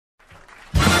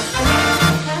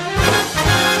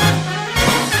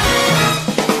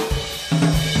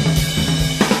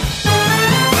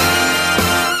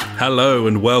Hello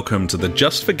and welcome to the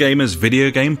Just for Gamers video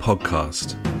game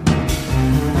podcast.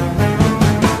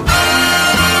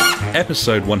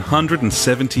 Episode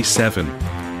 177,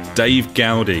 Dave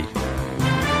Gaudi.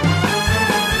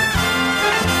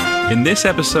 In this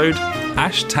episode,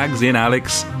 Ash tags in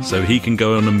Alex so he can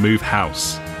go on and move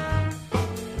house.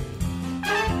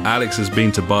 Alex has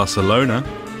been to Barcelona.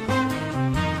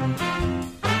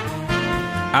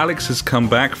 Alex has come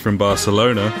back from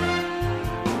Barcelona.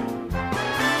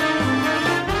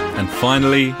 And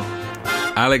finally,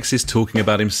 Alex is talking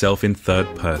about himself in third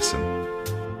person.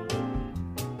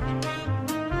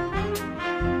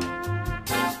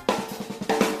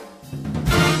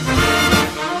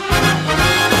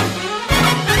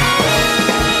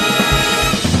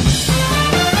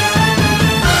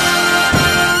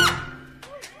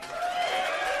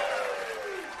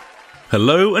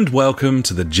 Hello and welcome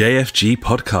to the JfG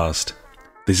podcast.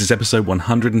 This is episode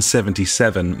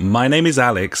 177. My name is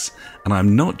Alex, and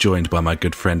I'm not joined by my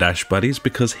good friend Ash Buddies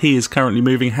because he is currently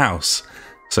moving house,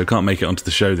 so can't make it onto the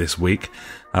show this week,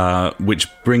 which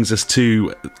brings us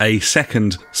to a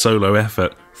second solo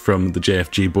effort from the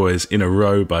JfG boys in a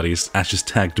row, buddies. Ash has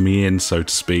tagged me in, so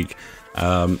to speak,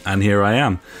 and here I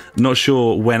am. Not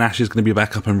sure when Ash is going to be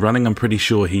back up and running. I'm pretty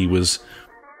sure he was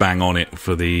bang on it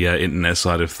for the internet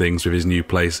side of things with his new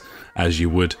place, as you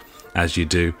would, as you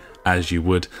do, as you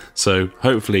would. So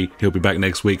hopefully he'll be back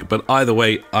next week. But either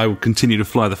way, I will continue to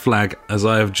fly the flag as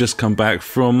I have just come back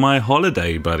from my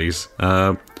holiday, buddies.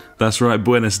 That's right,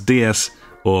 buenos dias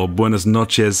or buenas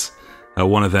noches,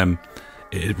 one of them.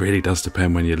 It really does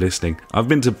depend when you're listening. I've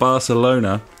been to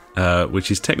Barcelona,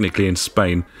 which is technically in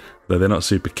Spain, though they're not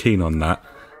super keen on that.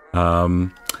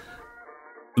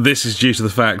 This is due to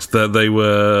the fact that they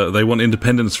want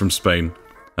independence from Spain,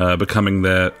 becoming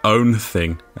their own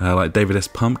thing, like David S.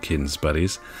 Pumpkins,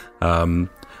 buddies.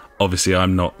 Obviously,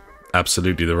 I'm not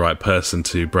absolutely the right person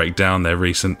to break down their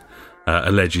recent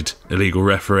alleged illegal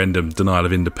referendum, denial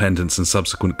of independence, and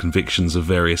subsequent convictions of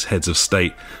various heads of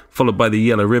state, followed by the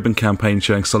Yellow Ribbon campaign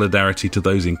showing solidarity to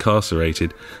those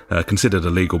incarcerated, considered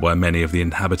illegal by many of the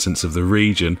inhabitants of the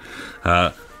region.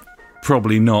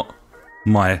 Probably not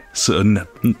my sort of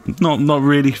not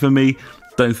really for me.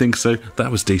 Don't think so. That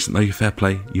was decent though. Fair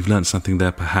play. You've learned something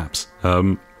there, perhaps.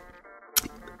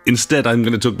 Instead, I'm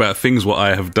going to talk about things what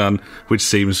I have done, which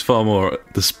seems far more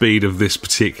at the speed of this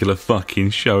particular fucking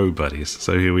show, buddies.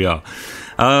 So here we are.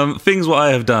 Things what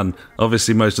I have done.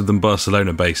 Obviously, most of them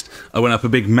Barcelona based. I went up a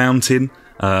big mountain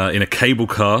in a cable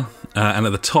car, and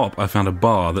at the top, I found a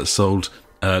bar that sold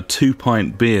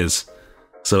 2-pint beers.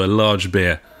 So a large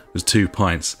beer was 2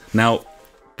 pints. Now,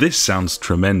 this sounds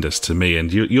tremendous to me,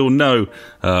 and you'll know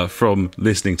from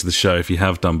listening to the show, if you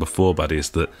have done before, buddies,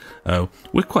 that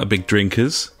we're quite big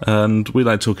drinkers, and we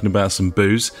like talking about some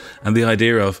booze, and the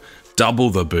idea of double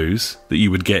the booze that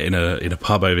you would get in a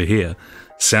pub over here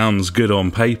sounds good on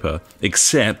paper,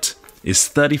 except it's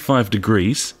 35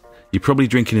 degrees, you're probably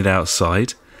drinking it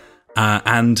outside,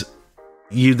 and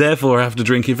you therefore have to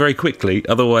drink it very quickly,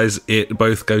 otherwise it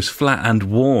both goes flat and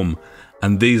warm.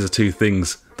 And these are two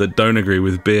things that don't agree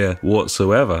with beer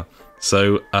whatsoever.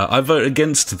 So I vote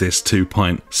against this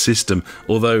 2-pint system,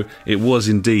 although it was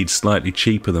indeed slightly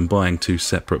cheaper than buying 2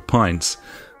 separate pints.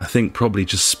 I think probably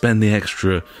just spend the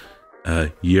extra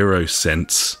euro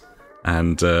cents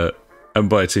and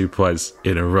buy 2 pints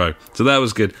in a row. So that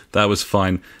was good. That was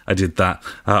fine. I did that.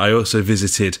 I also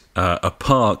visited a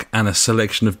park and a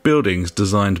selection of buildings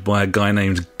designed by a guy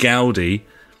named Gaudi.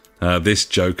 This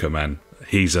joker, man.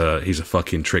 He's a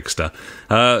fucking trickster.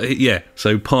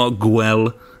 So Park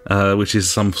Güell, which is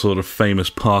some sort of famous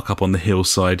park up on the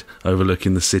hillside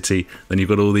overlooking the city. Then you've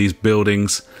got all these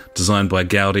buildings designed by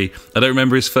Gaudi. I don't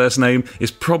remember his first name. It's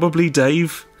probably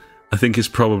Dave. I think it's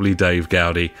probably Dave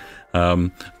Gaudi.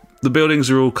 The buildings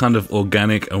are all kind of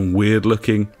organic and weird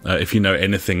looking. If you know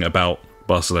anything about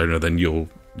Barcelona, then you'll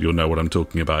know what I'm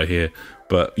talking about here.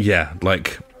 But yeah,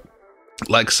 like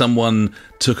someone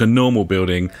took a normal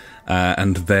building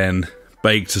and then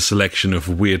baked a selection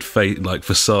of weird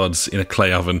facades in a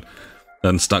clay oven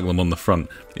and stuck them on the front.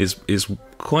 It's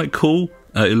quite cool.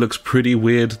 It looks pretty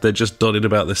weird. They're just dotted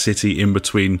about the city in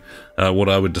between what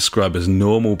I would describe as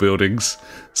normal buildings,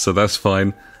 so that's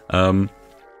fine. And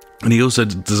he also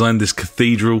designed this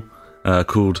cathedral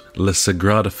called La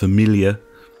Sagrada Familia.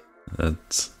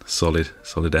 That's solid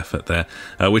effort there,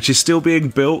 which is still being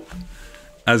built.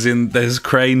 As in, there's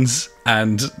cranes,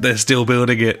 and they're still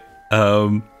building it.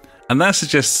 And that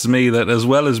suggests to me that as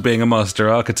well as being a master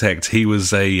architect, he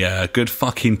was a good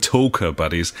fucking talker,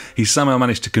 buddies. He somehow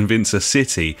managed to convince a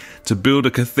city to build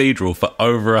a cathedral for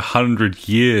over 100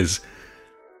 years.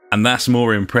 and that's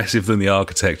more impressive than the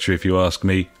architecture, if you ask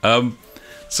me.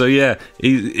 So yeah,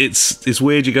 it's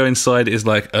weird. You go inside, it's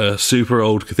like a super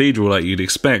old cathedral like you'd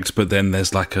expect, but then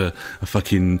there's like a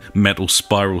fucking metal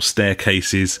spiral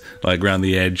staircases like around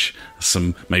the edge,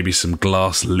 maybe some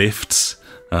glass lifts,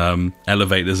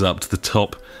 elevators up to the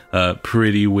top.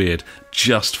 Pretty weird,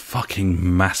 just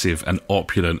fucking massive and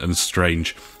opulent and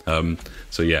strange.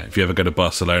 So yeah, if you ever go to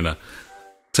Barcelona,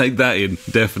 take that in,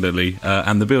 definitely,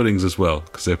 and the buildings as well,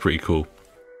 because they're pretty cool.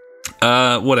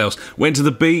 What else? Went to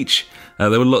the beach.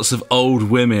 There were lots of old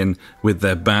women with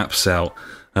their baps out,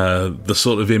 the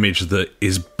sort of image that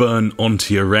is burnt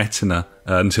onto your retina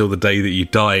until the day that you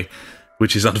die,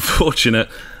 which is unfortunate.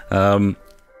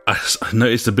 I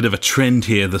noticed a bit of a trend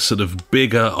here. The sort of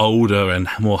bigger, older and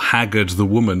more haggard the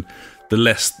woman, the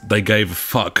less they gave a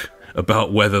fuck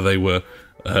about whether they were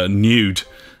nude,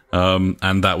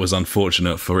 and that was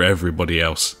unfortunate for everybody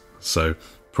else. So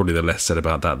probably the less said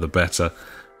about that, the better.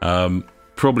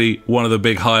 Probably one of the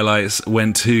big highlights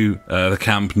went to the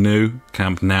Camp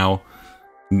Nou,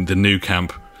 the new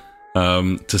camp,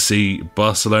 to see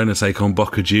Barcelona take on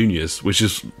Boca Juniors, which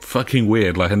is fucking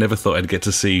weird. Like, I never thought I'd get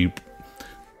to see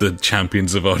the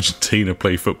champions of Argentina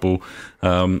play football,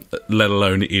 let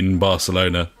alone in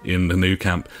Barcelona, in the new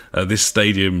camp. This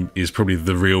stadium is probably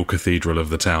the real cathedral of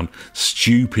the town.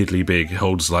 Stupidly big, it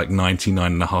holds like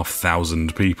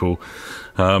 99,500 people.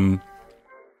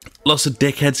 Lots of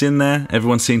dickheads in there.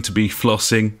 Everyone seemed to be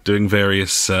flossing, doing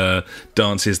various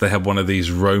dances. They had one of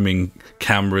these roaming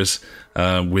cameras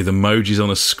with emojis on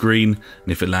a screen,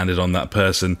 and if it landed on that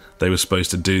person, they were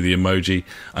supposed to do the emoji.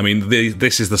 I mean,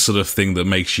 this is the sort of thing that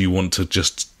makes you want to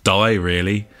just die,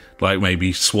 really. Like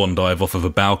maybe swan dive off of a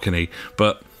balcony.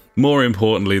 But more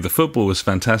importantly, the football was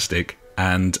fantastic,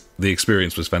 and the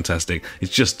experience was fantastic.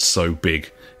 It's just so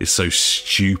big. It's so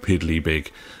stupidly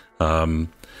big.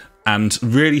 And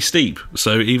really steep.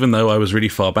 So even though I was really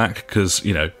far back, because,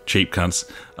 you know, cheap cunts,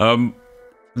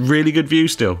 really good view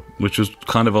still, which was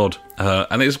kind of odd.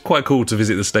 And it's quite cool to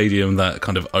visit the stadium that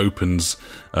kind of opens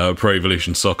Pro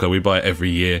Evolution Soccer. We buy it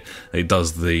every year. It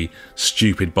does the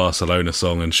stupid Barcelona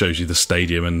song and shows you the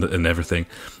stadium and everything.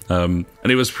 And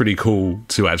it was pretty cool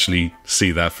to actually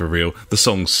see that for real. The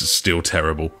song's still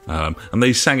terrible. And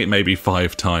they sang it maybe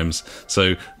 5 times.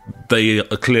 So they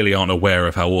clearly aren't aware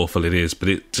of how awful it is, but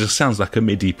it just sounds like a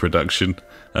MIDI production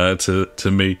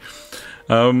to me.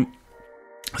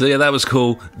 So yeah, that was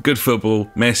cool. Good football.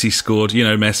 Messi scored. You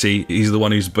know Messi, he's the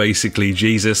one who's basically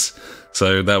Jesus.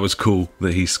 So that was cool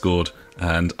that he scored,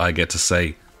 and I get to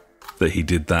say that he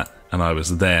did that, and I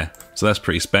was there. So that's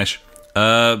pretty special.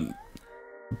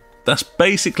 That's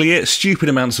basically it. Stupid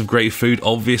amounts of great food.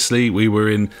 Obviously, we were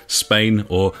in Spain,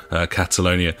 or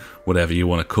Catalonia, whatever you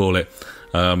want to call it.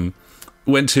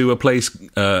 Went to a place,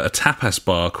 a tapas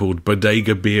bar called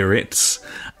Bodega Biarritz,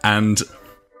 and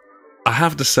I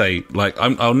have to say, like,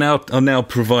 I'll now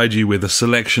provide you with a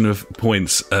selection of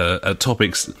points,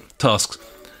 topics, tasks,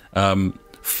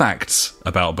 facts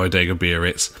about Bodega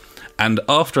Biarritz. And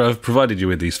after I've provided you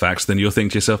with these facts, then you'll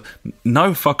think to yourself,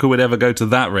 no fucker would ever go to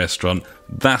that restaurant.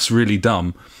 That's really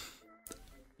dumb.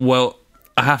 Well,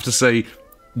 I have to say,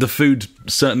 the food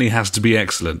certainly has to be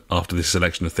excellent after this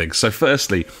selection of things. So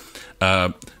firstly,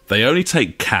 they only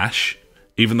take cash,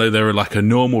 even though they're like a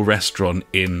normal restaurant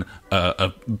in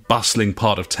a bustling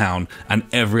part of town, and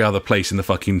every other place in the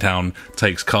fucking town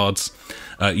takes cards.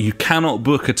 You cannot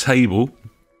book a table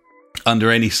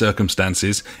under any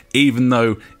circumstances, even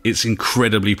though it's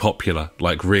incredibly popular,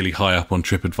 like really high up on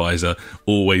TripAdvisor,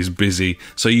 always busy.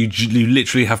 So you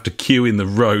literally have to queue in the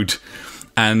road,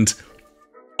 and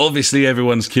obviously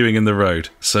everyone's queuing in the road.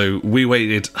 So we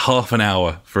waited half an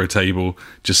hour for a table,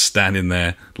 just standing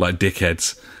there like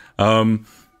dickheads.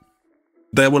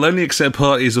 They will only accept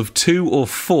parties of 2 or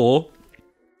 4.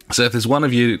 So if there's one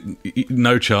of you,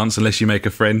 no chance unless you make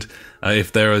a friend.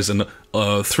 If there is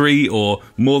 3 or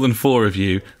more than 4 of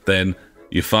you, then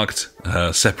you're fucked.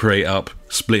 Separate up,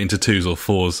 split into 2s or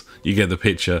 4s. You get the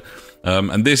picture.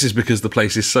 And this is because the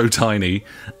place is so tiny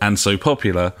and so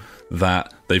popular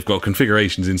that they've got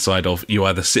configurations inside of you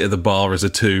either sit at the bar as a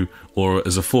 2 or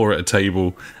as a 4 at a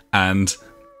table, and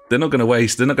they're not going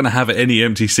to have any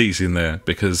empty seats in there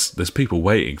because there's people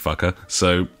waiting, fucker.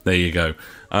 So there you go.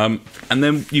 And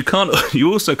then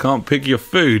you also can't pick your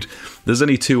food. There's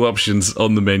only 2 options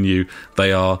on the menu.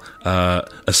 They are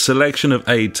a selection of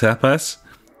 8 tapas,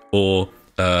 or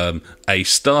a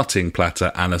starting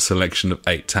platter and a selection of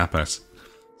 8 tapas.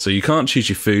 So you can't choose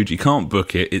your food, you can't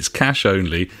book it, it's cash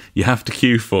only, you have to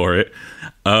queue for it,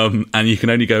 and you can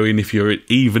only go in if you're at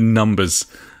even numbers.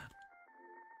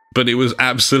 But it was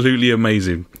absolutely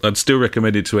amazing. I'd still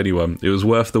recommend it to anyone. It was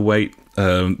worth the wait.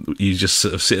 You just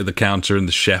sort of sit at the counter and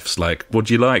the chef's like, what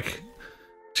do you like?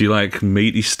 Do you like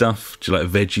meaty stuff? Do you like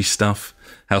veggie stuff?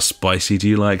 How spicy do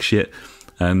you like shit?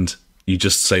 And you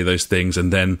just say those things,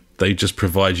 and then they just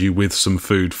provide you with some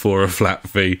food for a flat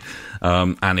fee.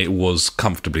 And it was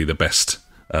comfortably the best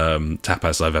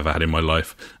tapas I've ever had in my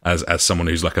life. As someone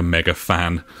who's like a mega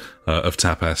fan of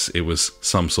tapas, it was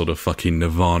some sort of fucking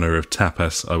nirvana of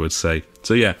tapas, I would say.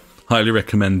 So yeah, highly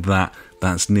recommend that.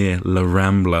 That's near La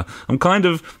Rambla. I'm kind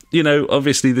of,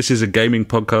 obviously this is a gaming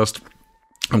podcast.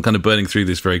 I'm kind of burning through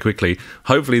this very quickly.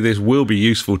 Hopefully this will be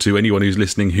useful to anyone who's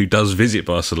listening who does visit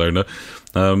Barcelona,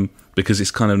 because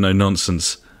it's kind of no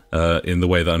nonsense in the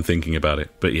way that I'm thinking about it.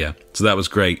 But yeah, so that was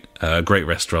great. Great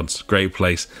restaurants, great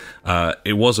place.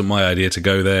 It wasn't my idea to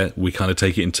go there. We kind of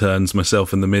take it in turns,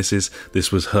 myself and the missus.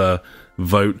 This was her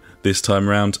vote this time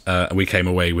round. We came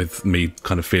away with me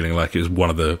kind of feeling like it was one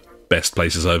of the best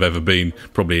places I've ever been,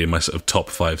 probably in my sort of top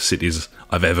 5 cities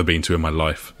I've ever been to in my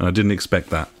life. And I didn't expect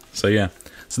that. So yeah.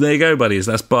 So there you go, buddies.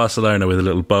 That's Barcelona with a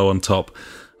little bow on top.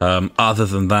 Other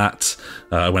than that,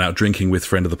 I went out drinking with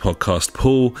friend of the podcast,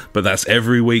 Paul, but that's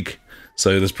every week,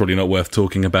 so that's probably not worth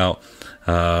talking about.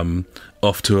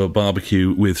 Off to a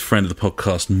barbecue with friend of the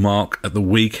podcast, Mark, at the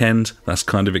weekend. That's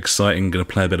kind of exciting. Going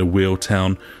to play a bit of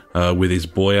Wheeltown with his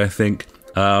boy, I think.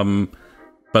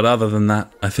 But other than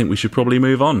that, I think we should probably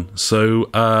move on. So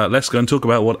let's go and talk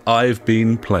about what I've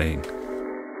been playing.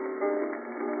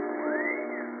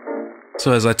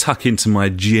 So as I tuck into my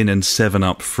gin and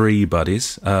 7-Up free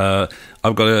buddies, I've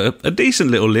got a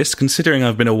decent little list, considering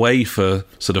I've been away for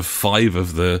sort of 5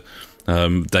 of the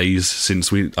days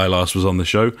since I last was on the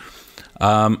show.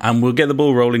 And we'll get the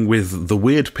ball rolling with the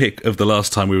weird pick of the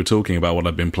last time we were talking about what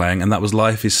I've been playing, and that was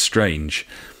Life is Strange.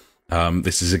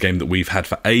 This is a game that we've had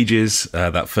for ages.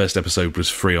 That first episode was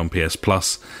free on PS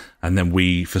Plus. And then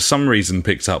we, for some reason,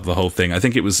 picked up the whole thing. I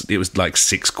think it was like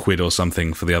 £6 or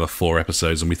something for the other 4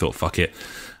 episodes, and we thought, fuck it.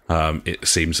 It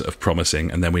seems sort of promising,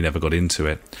 and then we never got into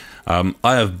it. I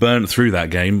have burnt through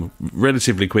that game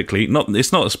relatively quickly.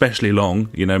 It's not especially long,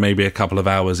 maybe a couple of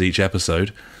hours each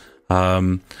episode.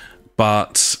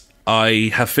 But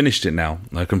I have finished it now.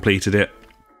 I completed it,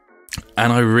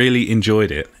 and I really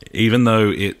enjoyed it. Even though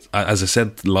it, as I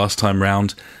said last time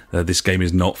round, this game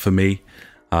is not for me.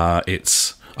 I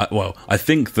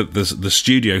think that the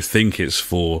studio think it's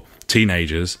for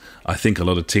teenagers. I think a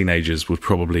lot of teenagers would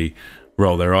probably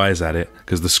roll their eyes at it,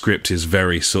 because the script is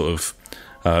very sort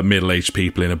of middle-aged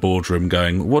people in a boardroom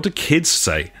going, what do kids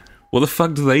say? What the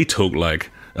fuck do they talk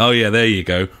like? Oh yeah, there you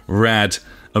go. Rad,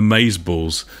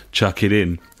 amazeballs, chuck it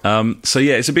in. So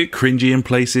yeah, it's a bit cringy in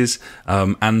places,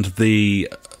 and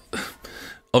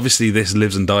obviously this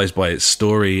lives and dies by its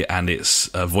story, and its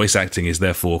voice acting is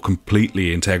therefore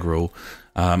completely integral.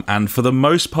 And for the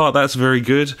most part, that's very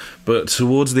good. But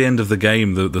towards the end of the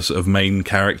game, the sort of main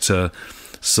character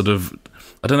sort of,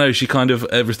 I don't know, she kind of,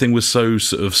 everything was so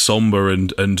sort of somber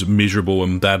and miserable,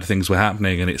 and bad things were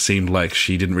happening, and it seemed like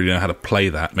she didn't really know how to play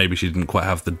that. Maybe she didn't quite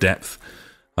have the depth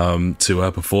to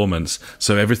her performance.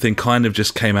 So everything kind of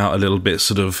just came out a little bit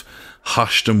sort of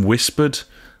hushed and whispered,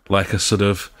 like a sort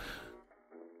of,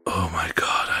 oh my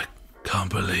God, I can't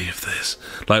believe this.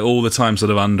 Like all the time sort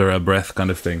of under her breath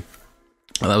kind of thing.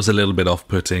 That was a little bit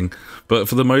off-putting, but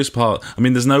for the most part, I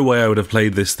mean, there's no way I would have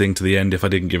played this thing to the end if I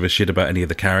didn't give a shit about any of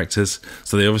the characters,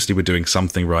 so they obviously were doing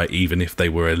something right, even if they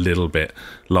were a little bit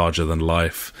larger than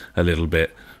life, a little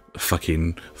bit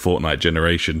fucking Fortnite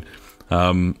generation.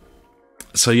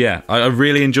 So yeah, I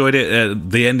really enjoyed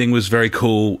it. The ending was very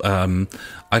cool.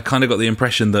 I kind of got the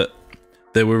impression that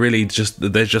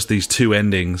there's just these 2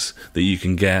 endings that you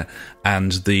can get,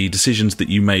 and the decisions that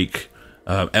you make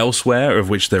elsewhere, of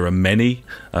which there are many,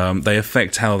 they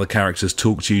affect how the characters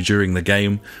talk to you during the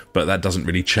game, but that doesn't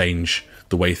really change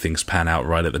the way things pan out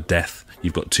right at the death.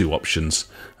 You've got 2 options,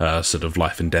 sort of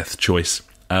life and death choice.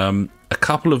 A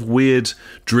couple of weird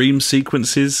dream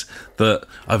sequences that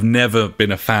I've never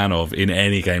been a fan of in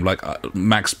any game. Like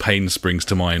Max Payne springs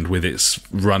to mind with its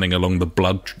running along the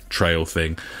blood trail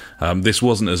thing. This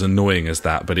wasn't as annoying as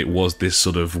that, but it was this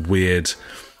sort of weird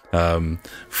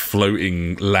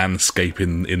floating landscape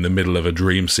in the middle of a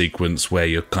dream sequence where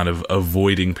you're kind of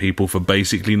avoiding people for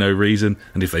basically no reason,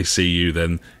 and if they see you,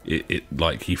 then it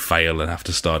like you fail and have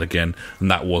to start again,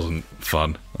 and that wasn't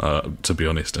fun, to be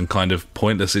honest, and kind of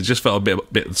pointless. It just felt a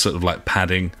bit sort of like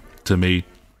padding to me.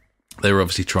 They were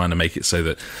obviously trying to make it so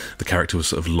that the character was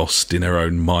sort of lost in her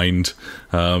own mind.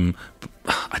 I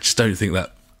just don't think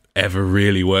that ever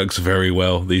really works very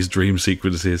well, these dream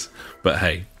sequences, but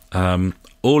hey,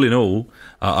 all in all,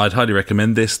 I'd highly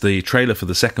recommend this. The trailer for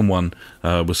the second one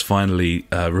was finally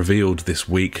revealed this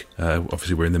week.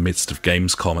 Obviously, we're in the midst of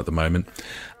Gamescom at the moment.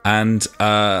 And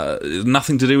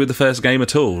nothing to do with the first game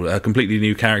at all. Completely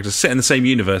new characters, set in the same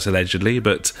universe, allegedly,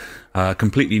 but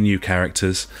completely new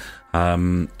characters.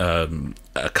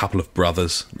 A couple of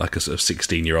brothers, like a sort of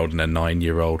 16-year-old and a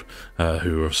 9-year-old,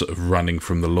 who are sort of running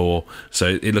from the law.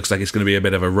 So it looks like it's going to be a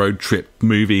bit of a road trip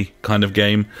movie kind of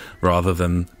game, rather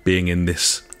than being in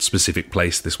this specific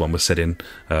place. This one was set in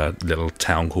a little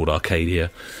town called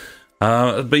Arcadia.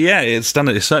 But yeah, it's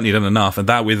certainly done enough, and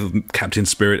that with Captain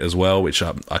Spirit as well, which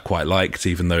I quite liked,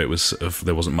 even though it was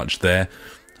there wasn't much there.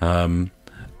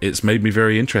 It's made me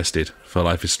very interested for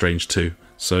Life is Strange 2.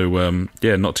 So,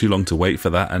 yeah, not too long to wait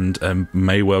for that, and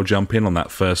may well jump in on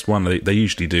that first one. They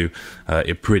usually do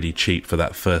it pretty cheap for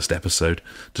that first episode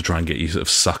to try and get you sort of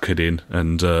suckered in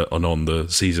and on the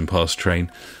season pass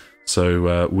train.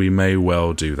 So we may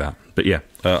well do that. But yeah,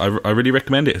 I really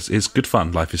recommend it. It's good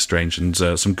fun, Life is Strange, and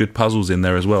some good puzzles in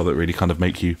there as well that really kind of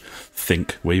make you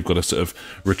think, where you've got to sort of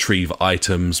retrieve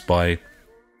items by...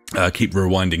 keep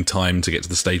rewinding time to get to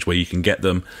the stage where you can get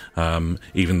them,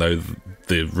 even though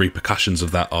the repercussions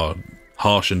of that are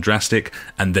harsh and drastic,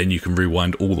 and then you can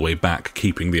rewind all the way back,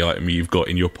 keeping the item you've got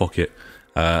in your pocket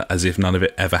as if none of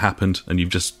it ever happened, and you've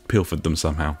just pilfered them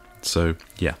somehow. So,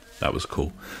 yeah, that was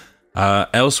cool.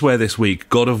 Elsewhere this week,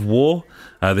 God of War.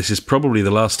 This is probably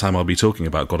the last time I'll be talking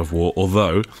about God of War,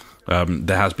 although...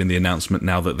 there has been the announcement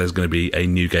now that there's going to be a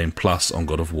New Game Plus on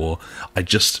God of War.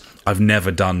 I've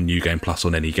never done New Game Plus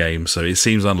on any game, so it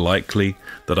seems unlikely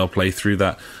that I'll play through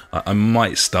that. I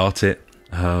might start it,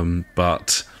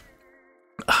 but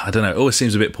I don't know. It always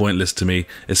seems a bit pointless to me.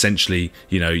 Essentially,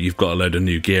 you've got a load of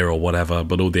new gear or whatever,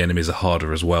 but all the enemies are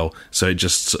harder as well. So it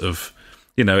just sort of,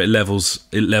 it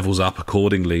levels up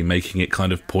accordingly, making it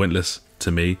kind of pointless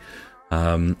to me,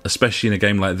 especially in a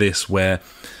game like this where...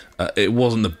 it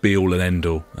wasn't the be-all and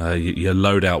end-all. Your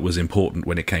loadout was important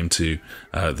when it came to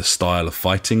the style of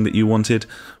fighting that you wanted,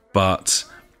 but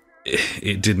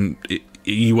it didn't...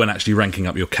 you weren't actually ranking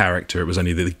up your character. It was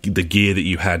only the gear that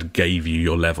you had gave you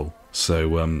your level.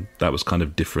 So that was kind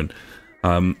of different.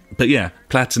 But yeah,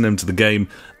 platinum to the game.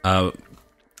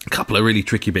 A couple of really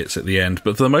tricky bits at the end,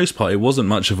 but for the most part, it wasn't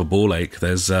much of a ball ache.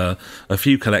 There's a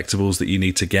few collectibles that you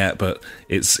need to get, but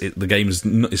it's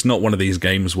not one of these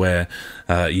games where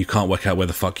you can't work out where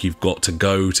the fuck you've got to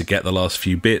go to get the last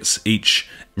few bits. Each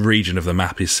region of the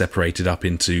map is separated up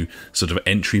into sort of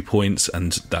entry points,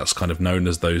 and that's kind of known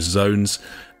as those zones.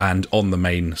 And on the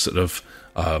main sort of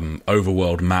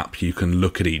overworld map, you can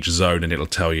look at each zone, and it'll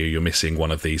tell you you're missing one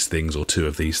of these things or two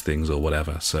of these things or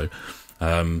whatever. So.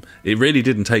 It really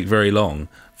didn't take very long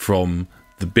from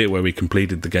the bit where we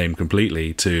completed the game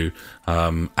completely to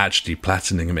actually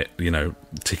platining it,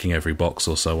 ticking every box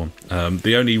or so on.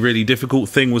 The only really difficult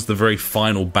thing was the very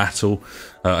final battle.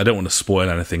 I don't want to spoil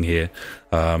anything here,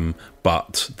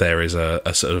 but there is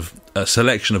a sort of a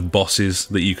selection of bosses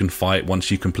that you can fight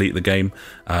once you complete the game,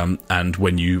 and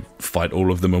when you fight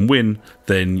all of them and win,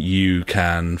 then you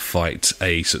can fight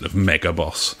a sort of mega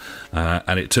boss,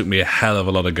 and it took me a hell of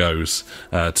a lot of goes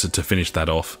to finish that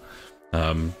off.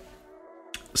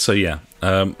 So yeah,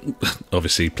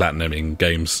 obviously platinum in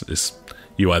games is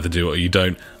you either do it or you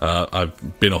don't.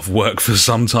 I've been off work for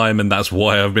some time, and that's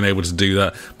why I've been able to do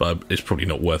that, but it's probably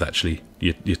not worth actually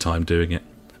your time doing it.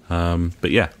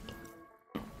 But yeah,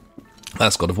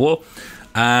 that's God of War.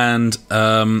 And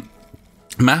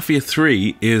Mafia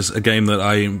 3 is a game that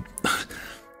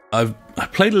I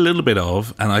played a little bit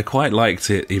of, and I quite liked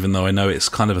it, even though I know it's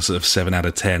kind of a sort of 7 out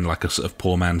of 10, like a sort of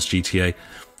poor man's GTA.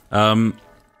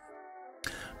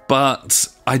 But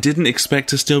I didn't expect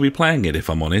to still be playing it, if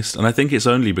I'm honest, and I think it's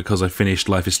only because I finished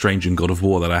Life is Strange and God of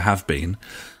War that I have been.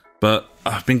 But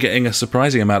I've been getting a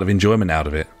surprising amount of enjoyment out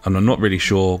of it, and I'm not really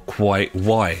sure quite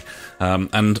why.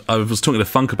 And I was talking to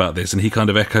Funk about this, and he kind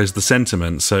of echoes the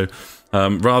sentiment. So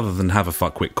rather than have a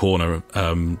fuck quick corner,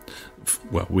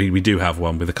 well, we do have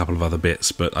one with a couple of other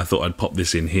bits, but I thought I'd pop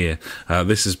this in here.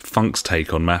 This is Funk's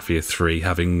take on Mafia 3,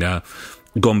 having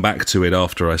gone back to it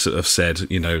after I sort of said,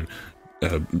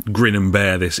 grin and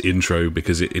bear this intro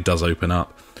because it does open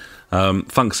up.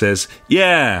 Funk says,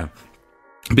 "Yeah,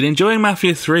 been enjoying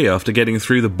Mafia 3 after getting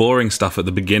through the boring stuff at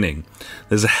the beginning.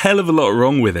 There's a hell of a lot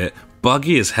wrong with it.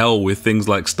 Buggy as hell with things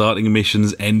like starting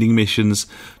missions, ending missions,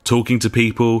 talking to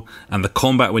people, and the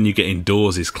combat when you get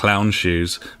indoors is clown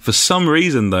shoes. For some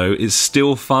reason, though, it's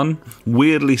still fun,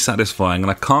 weirdly satisfying,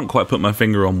 and I can't quite put my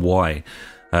finger on why.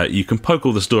 You can poke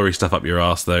all the story stuff up your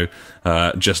arse, though.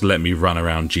 Just let me run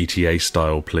around GTA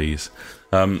style, please."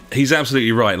 He's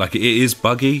absolutely right. Like, it is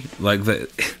buggy. Like,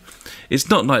 it's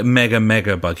not like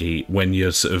mega buggy when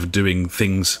you're sort of doing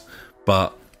things,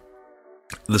 but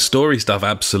the story stuff,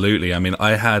 absolutely. I mean,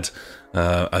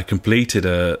 I completed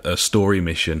a story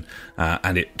mission,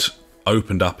 and it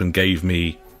opened up and gave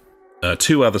me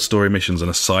 2 other story missions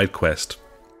and a side quest,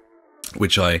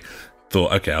 which I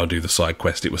thought, okay, I'll do the side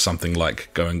quest. It was something like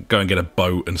go and get a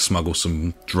boat and smuggle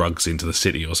some drugs into the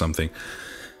city or something.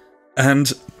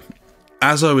 And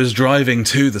as I was driving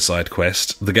to the side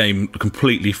quest, the game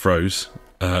completely froze,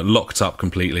 locked up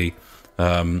completely,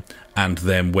 and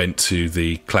then went to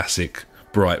the classic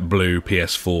bright blue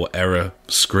PS4 error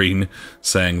screen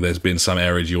saying there's been some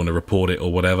error, do you want to report it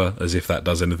or whatever, as if that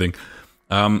does anything.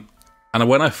 And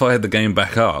when I fired the game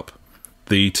back up,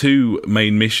 the 2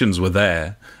 main missions were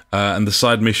there, and the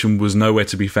side mission was nowhere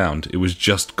to be found. It was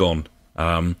just gone.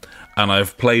 And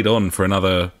I've played on for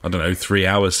another, 3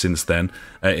 hours since then.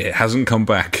 It hasn't come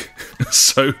back.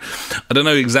 So I don't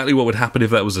know exactly what would happen if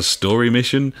that was a story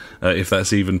mission, if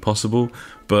that's even possible.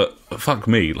 But fuck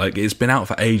me, like, it's been out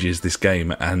for ages, this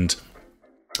game, and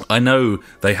I know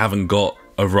they haven't got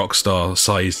a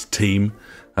Rockstar-sized team.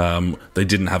 They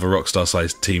didn't have a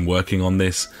Rockstar-sized team working on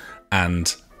this,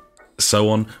 and so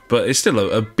on, but it's still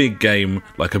a big game,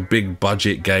 like a big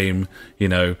budget game. You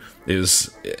know, it was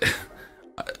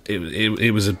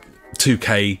a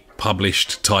 2K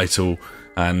published title,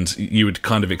 and you would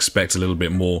kind of expect a little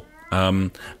bit more.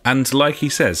 And like he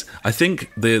says, I think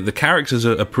the characters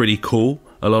are pretty cool,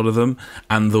 a lot of them,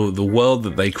 and the world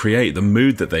that they create, the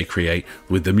mood that they create,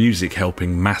 with the music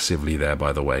helping massively there,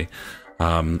 by the way.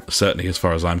 Certainly as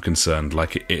far as I'm concerned,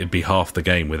 like it'd be half the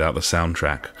game without the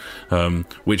soundtrack,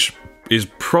 which is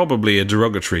probably a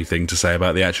derogatory thing to say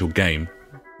about the actual game,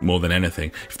 more than anything.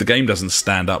 If the game doesn't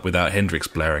stand up without Hendrix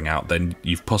blaring out, then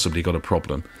you've possibly got a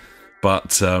problem.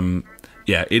 But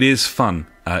yeah, it is fun.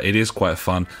 It is quite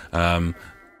fun.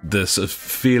 The sort of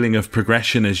feeling of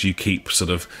progression as you keep sort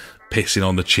of pissing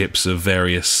on the chips of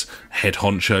various head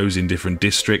honchos in different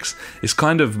districts. It's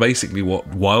kind of basically what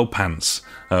Wild Pants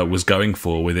was going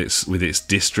for with its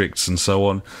districts and so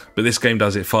on. But this game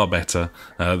does it far better.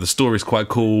 The story's quite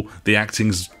cool. The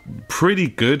acting's pretty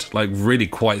good, like really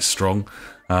quite strong.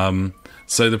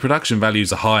 So the production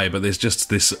values are high, but there's just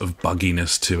this sort of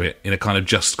bugginess to it in a kind of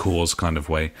Just Cause kind of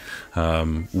way,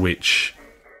 which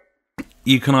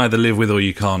you can either live with or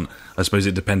you can't. I suppose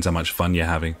it depends how much fun you're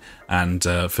having. And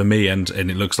for me, and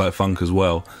it looks like Funk as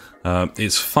well,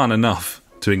 it's fun enough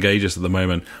to engage us at the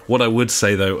moment. What I would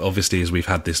say, though, obviously, is we've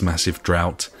had this massive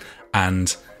drought,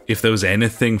 and if there was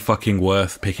anything fucking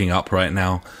worth picking up right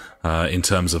now, in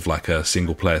terms of like a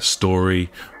single-player story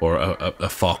or a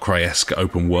Far Cry-esque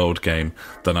open-world game,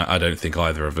 then I don't think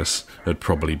either of us would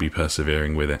probably be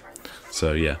persevering with it.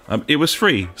 So yeah, it was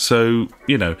free, so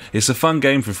you know, it's a fun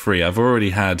game for free. I've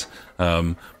already had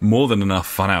more than enough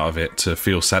fun out of it to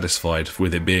feel satisfied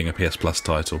with it being a PS Plus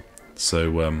title.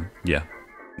 So yeah,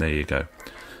 there you go.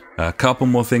 A couple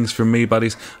more things from me,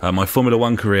 buddies. My Formula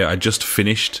 1 career, I just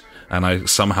finished, and I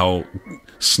somehow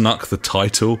snuck the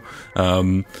title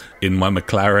in my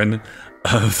McLaren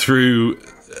through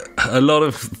a lot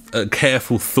of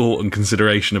careful thought and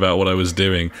consideration about what I was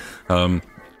doing.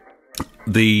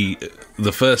 The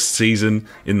first season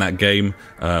in that game,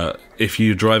 if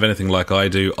you drive anything like I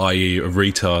do, i.e. a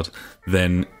retard,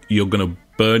 then you're going to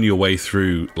burn your way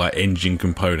through like engine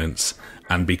components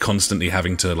and be constantly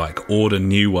having to like order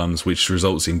new ones, which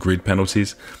results in grid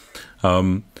penalties.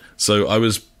 So I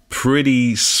was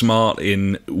pretty smart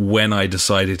in when I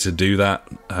decided to do that.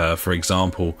 For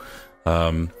example,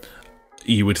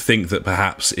 you would think that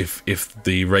perhaps if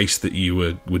the race that you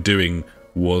were doing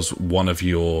was one of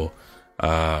your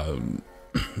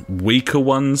weaker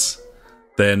ones,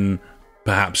 then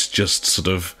perhaps just sort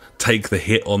of take the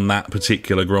hit on that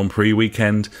particular Grand Prix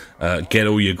weekend, get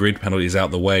all your grid penalties out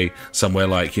the way somewhere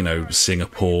like, you know,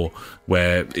 Singapore,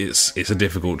 where it's a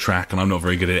difficult track and I'm not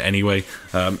very good at it anyway,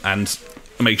 and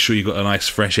make sure you've got a nice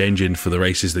fresh engine for the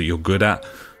races that you're good at.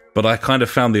 But I kind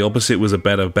of found the opposite was a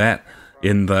better bet,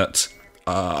 in that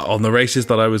on the races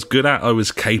that I was good at, I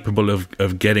was capable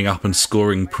of getting up and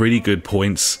scoring pretty good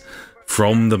points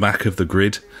from the back of the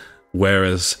grid,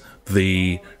 whereas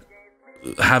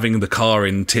having the car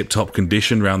in tip-top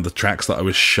condition around the tracks that I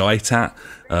was shite at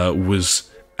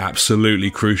was absolutely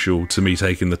crucial to me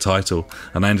taking the title.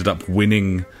 And I ended up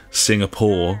winning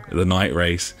Singapore, the night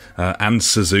race, and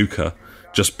Suzuka,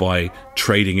 just by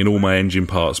trading in all my engine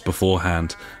parts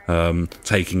beforehand,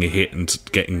 taking a hit and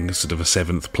getting sort of a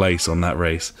 7th place on that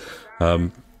race.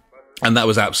 And that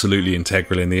was absolutely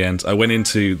integral in the end. I went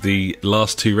into the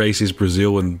last 2 races,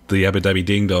 Brazil and the Abu Dhabi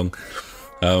Ding Dong.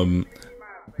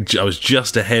 I was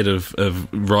just ahead of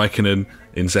Raikkonen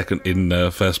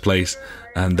in first place,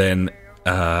 and then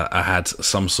I had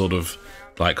some sort of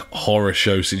like horror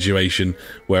show situation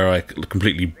where I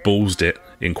completely ballsed it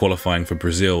in qualifying for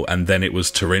Brazil, and then it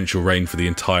was torrential rain for the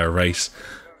entire race.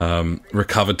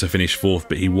 Recovered to finish fourth,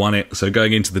 but he won it. So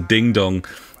going into the ding dong,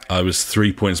 I was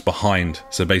 3 points behind.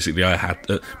 So basically, I had,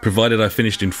 provided I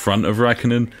finished in front of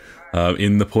Raikkonen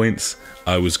in the points,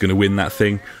 I was going to win that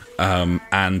thing.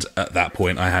 And at that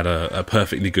point, I had a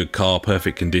perfectly good car,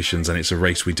 perfect conditions, and it's a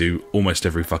race we do almost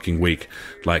every fucking week.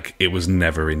 Like, it was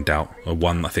never in doubt. I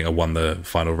think I won the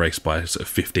final race by sort of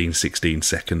 15, 16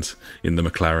 seconds in the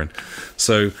McLaren.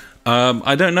 So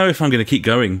I don't know if I'm going to keep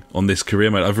going on this career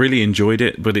mode. I've really enjoyed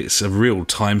it, but it's a real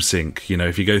time sink. You know,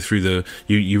 if you go through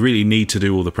you really need to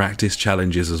do all the practice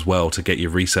challenges as well to get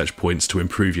your research points to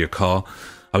improve your car.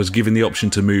 I was given the option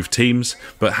to move teams,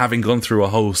 but having gone through a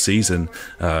whole season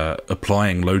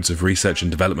applying loads of research and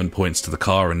development points to the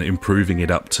car and improving it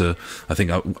up to, I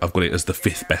think I've got it as the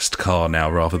 5th best car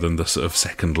now rather than the sort of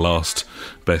second last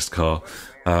best car.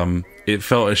 It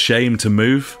felt a shame to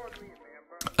move,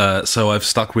 so I've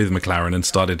stuck with McLaren and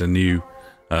started a new,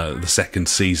 the second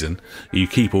season. You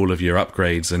keep all of your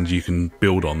upgrades and you can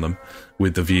build on them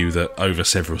with the view that over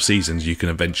several seasons you can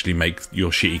eventually make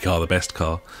your shitty car the best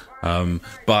car.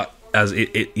 But as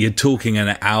you're talking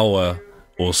an hour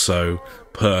or so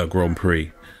per Grand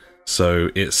Prix, so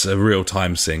it's a real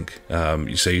time sink.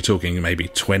 So you're talking maybe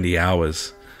 20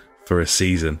 hours for a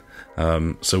season.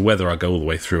 So whether I go all the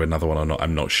way through another one or not,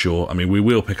 I'm not sure. I mean, we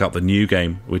will pick up the new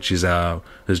game, which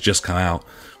has just come out,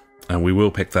 and we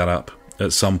will pick that up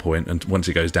at some point, and once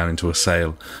it goes down into a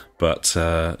sale. But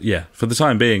yeah, for the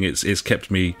time being, it's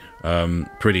kept me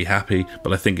pretty happy.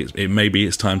 But I think maybe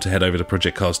it's time to head over to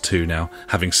Project Cars 2 now,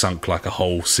 having sunk like a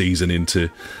whole season into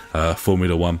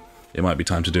Formula 1. It might be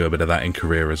time to do a bit of that in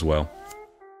career as well.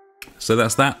 So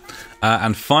that's that.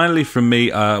 And finally from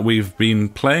me, we've been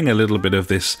playing a little bit of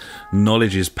this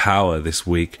Knowledge is Power this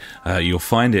week. You'll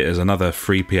find it as another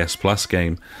free PS Plus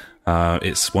game.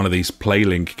 It's one of these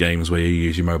PlayLink games where you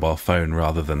use your mobile phone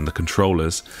rather than the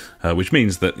controllers, which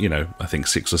means that, you know, I think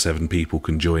 6 or 7 people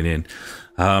can join in.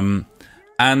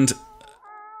 And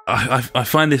I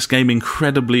find this game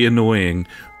incredibly annoying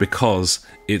because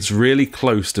it's really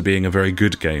close to being a very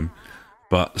good game,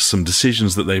 but some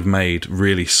decisions that they've made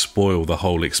really spoil the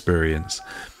whole experience.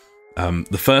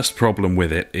 The first problem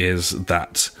with it is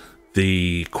that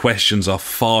the questions are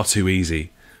far too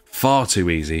easy,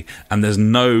 and there's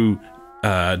no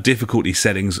difficulty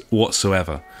settings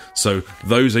whatsoever. So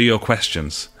those are your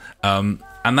questions.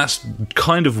 And that's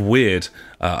kind of weird.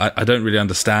 I don't really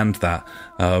understand that.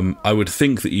 I would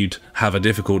think that you'd have a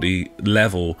difficulty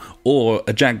level or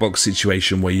a Jackbox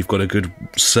situation where you've got a good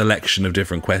selection of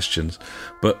different questions.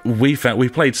 But we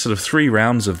played sort of 3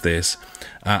 rounds of this,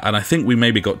 and I think we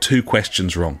maybe got 2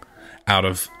 questions wrong out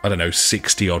of, I don't know,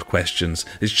 60 odd questions.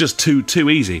 It's just too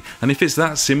easy. And if it's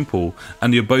that simple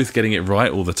and you're both getting it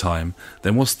right all the time,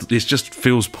 then it just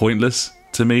feels pointless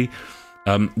to me.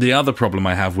 The other problem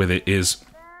I have with it is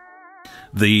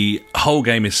the whole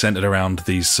game is centered around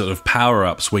these sort of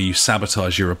power-ups where you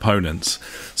sabotage your opponents.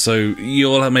 So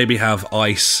you'll maybe have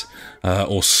ice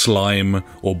or slime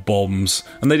or bombs,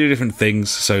 and they do different things.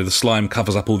 So the slime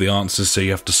covers up all the answers, so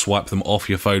you have to swipe them off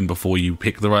your phone before you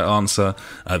pick the right answer.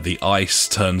 The ice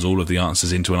turns all of the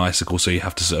answers into an icicle, so you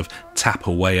have to sort of tap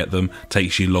away at them.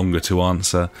 Takes you longer to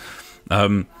answer.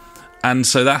 And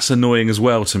so that's annoying as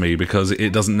well to me because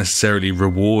it doesn't necessarily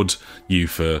reward you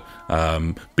for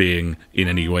being in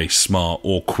any way smart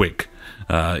or quick.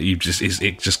 It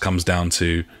just comes down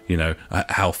to, you know,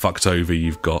 how fucked over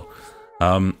you've got.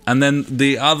 And then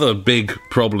the other big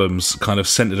problems kind of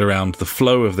centered around the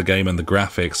flow of the game and the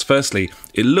graphics. Firstly,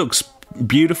 it looks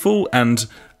beautiful and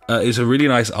is a really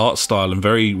nice art style and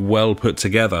very well put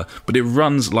together, but it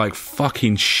runs like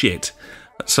fucking shit.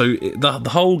 So the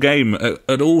whole game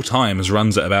at all times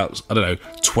runs at about, I don't know,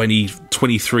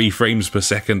 23 frames per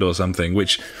second or something,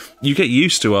 which you get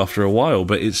used to after a while,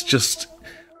 but it's just,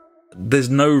 there's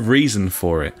no reason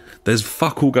for it. There's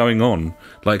fuck all going on.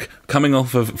 Like, coming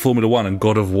off of Formula 1 and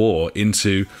God of War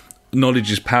into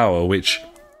Knowledge is Power, which,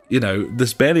 you know,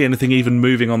 there's barely anything even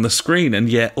moving on the screen, and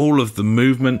yet all of the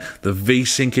movement, the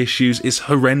V-Sync issues, is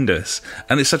horrendous.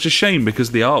 And it's such a shame because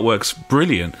the artwork's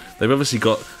brilliant. They've obviously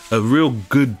got a real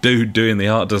good dude doing the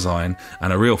art design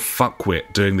and a real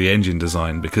fuckwit doing the engine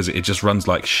design, because it just runs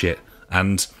like shit.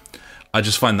 And I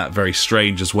just find that very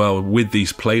strange as well with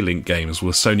these PlayLink games,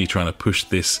 with Sony trying to push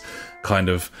this kind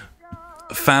of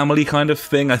family kind of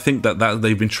thing. I think that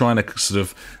they've been trying to sort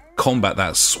of combat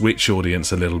that Switch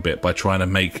audience a little bit by trying to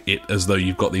make it as though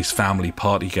you've got these family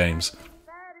party games.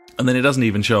 And then it doesn't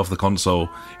even show off the console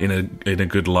in a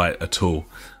good light at all.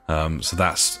 So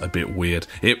that's a bit weird.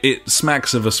 It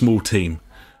smacks of a small team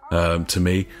to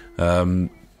me,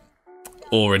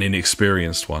 or an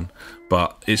inexperienced one.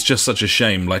 But it's just such a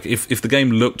shame. Like, if the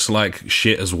game looked like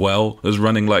shit as well as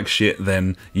running like shit,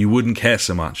 then you wouldn't care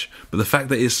so much. But the fact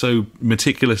that it's so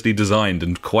meticulously designed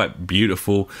and quite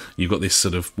beautiful, you've got this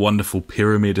sort of wonderful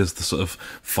pyramid as the sort of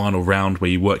final round where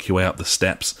you work your way up the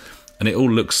steps, and it all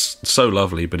looks so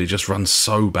lovely, but it just runs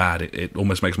so bad, it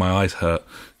almost makes my eyes hurt.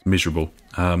 Miserable.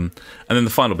 And then the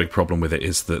final big problem with it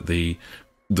is that the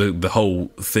whole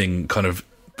thing kind of,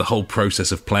 the whole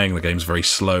process of playing the game is very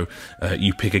slow.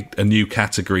 You pick a new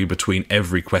category between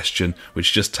every question,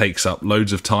 which just takes up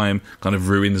loads of time, kind of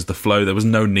ruins the flow. There was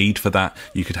no need for that.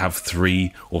 You could have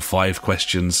 3 or 5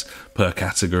 questions per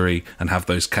category and have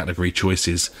those category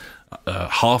choices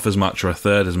half as much or a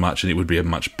third as much, and it would be a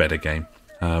much better game.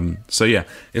 So yeah,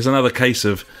 it's another case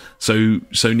of so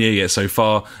near yet so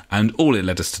far, and all it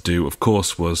led us to do, of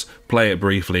course, was play it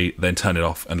briefly, then turn it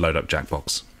off and load up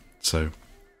Jackbox. So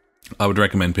I would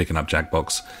recommend picking up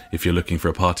Jackbox if you're looking for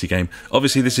a party game.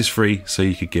 Obviously this is free, so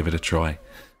you could give it a try.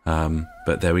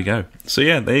 But there we go. So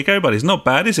yeah, there you go, buddies. Not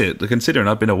bad, is it? Considering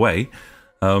I've been away,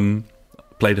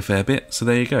 played a fair bit, so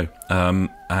there you go.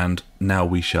 And now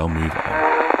we shall move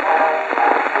on.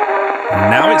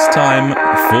 Now it's time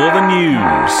for the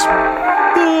news.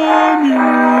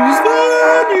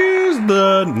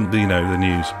 The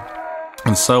news.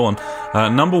 And so on.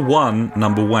 Number one.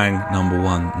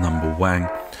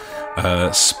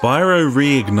 Spyro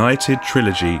Reignited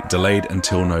Trilogy delayed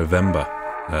until November.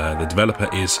 The developer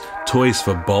is Toys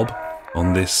for Bob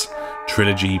on this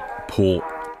trilogy port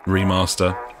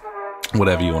remaster,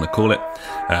 whatever you want to call it.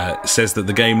 Says that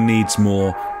the game needs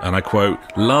more, and I quote,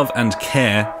 love and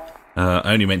care.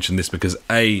 I only mention this because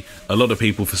a lot of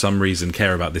people for some reason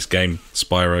care about this game,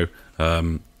 Spyro.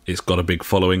 It's got a big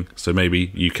following, so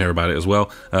maybe you care about it as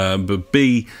well. But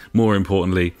B, more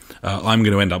importantly, I'm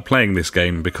going to end up playing this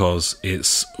game because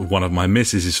it's one of my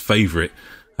missus's favourite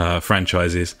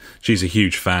franchises. She's a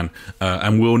huge fan,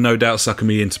 and will no doubt sucker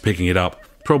me into picking it up,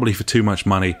 probably for too much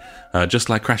money, just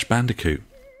like Crash Bandicoot.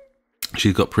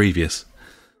 She's got previous.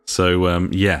 So,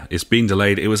 yeah, it's been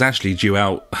delayed. It was actually due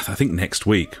out, I think, next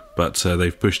week, but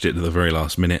they've pushed it to the very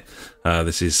last minute.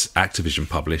 This is Activision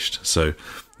published, so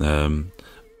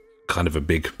kind of a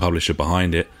big publisher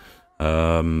behind it.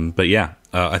 But yeah,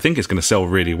 I think it's going to sell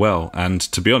really well. And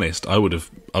to be honest, I would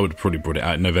have probably brought it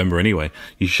out in November anyway.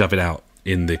 You shove it out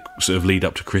in the sort of lead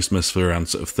up to Christmas for around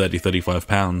sort of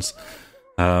 £30-35.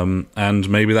 And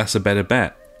maybe that's a better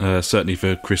bet, certainly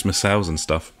for Christmas sales and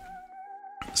stuff.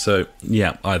 So,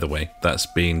 yeah, either way, that's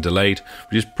been delayed,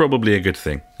 which is probably a good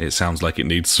thing. It sounds like it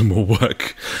needs some more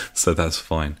work, so that's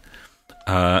fine.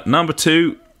 Number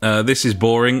 2, this is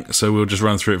boring, so we'll just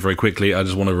run through it very quickly. I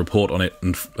just want to report on it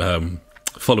and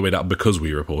follow it up because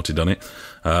we reported on it.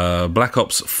 Black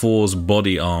Ops 4's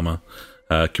body armor.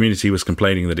 Community was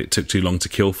complaining that it took too long to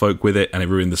kill folk with it and it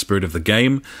ruined the spirit of the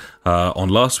game. On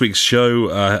last week's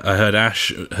show, I heard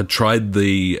Ash had tried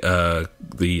the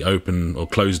open or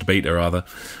closed beta rather,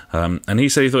 and he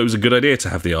said he thought it was a good idea to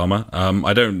have the armor.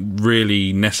 I don't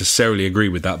really necessarily agree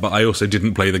with that, but I also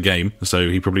didn't play the game, so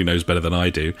he probably knows better than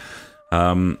I do.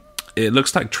 It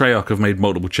looks like Treyarch have made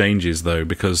multiple changes though,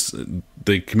 because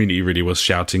the community really was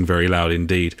shouting very loud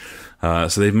indeed. So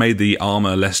they've made the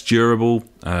armor less durable.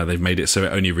 They've made it so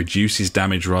it only reduces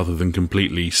damage rather than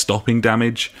completely stopping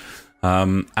damage.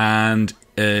 And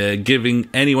giving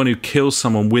anyone who kills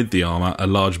someone with the armor a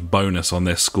large bonus on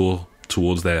their score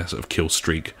towards their sort of kill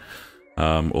streak,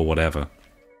 or whatever.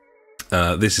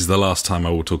 This is the last time I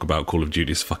will talk about Call of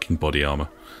Duty's fucking body armor.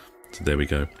 So there we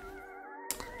go.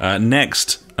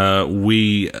 Next,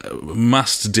 we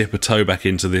must dip a toe back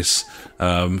into this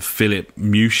Philip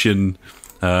Mushin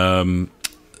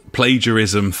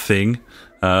plagiarism thing,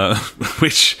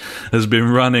 which has been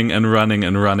running and running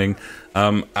and running.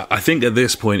 I think at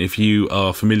this point, if you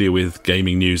are familiar with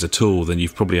gaming news at all, then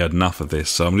you've probably heard enough of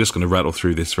this, so I'm just going to rattle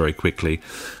through this very quickly.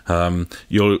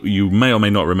 You may or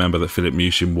may not remember that Philip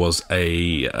Mushin was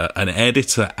an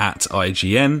editor at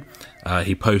IGN.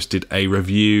 He posted a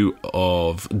review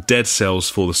of Dead Cells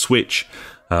for the Switch,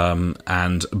 and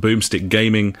Boomstick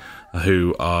Gaming,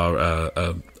 who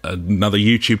are another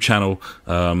YouTube channel,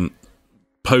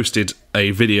 posted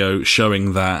a video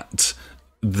showing that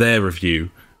their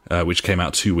review, which came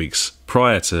out 2 weeks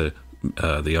prior to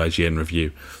the IGN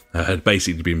review, had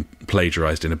basically been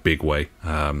plagiarised in a big way.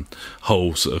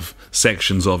 Whole sort of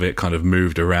sections of it kind of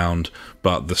moved around,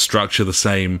 but the structure the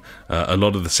same. A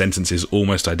lot of the sentences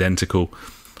almost identical.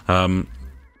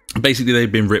 basically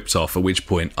they'd been ripped off, at which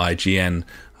point IGN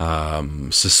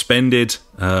suspended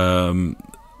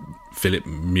Philip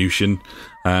Mushin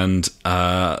and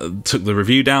took the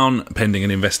review down pending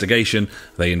an investigation.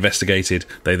 They investigated,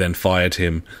 they then fired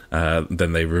him,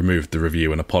 then they removed the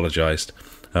review and apologised.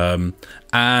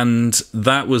 And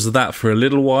that was that for a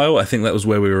little while. I think that was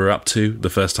where we were up to the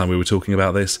first time we were talking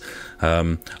about this.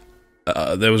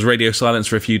 There was radio silence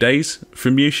for a few days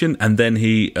from Mushin, and then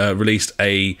he released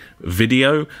a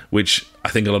video, which I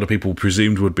think a lot of people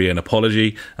presumed would be an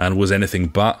apology, and was anything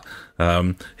but.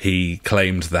 He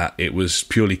claimed that it was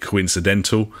purely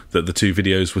coincidental that the two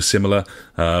videos were similar.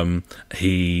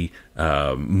 He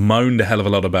moaned a hell of a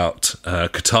lot about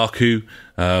Kotaku,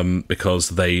 because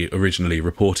they originally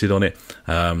reported on it,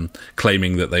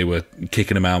 claiming that they were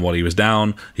kicking him out while he was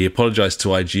down. He apologised to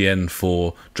IGN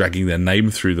for dragging their name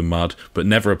through the mud, but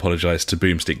never apologised to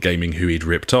Boomstick Gaming, who he'd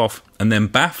ripped off. And then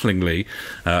bafflingly,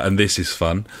 and this is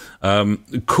fun,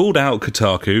 called out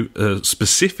Kotaku,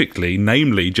 specifically,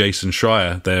 namely Jason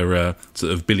Schreier, their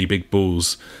sort of Billy Big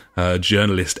Balls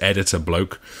journalist editor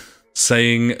bloke,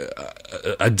 saying,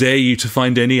 I dare you to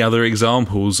find any other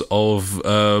examples of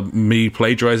me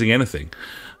plagiarising anything.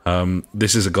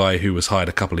 This is a guy who was hired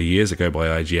a couple of years ago by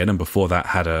IGN, and before that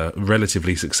had a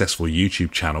relatively successful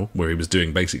YouTube channel where he was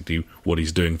doing basically what he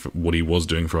was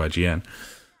doing for IGN.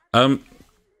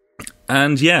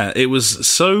 And yeah, it was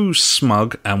so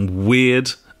smug and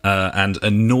weird and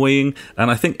annoying, and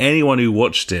I think anyone who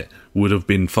watched it would have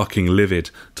been fucking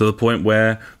livid, to the point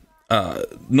where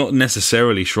not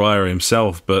necessarily Schreier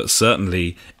himself, but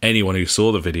certainly anyone who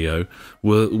saw the video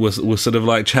was sort of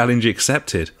like challenge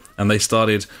accepted. And they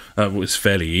started, it was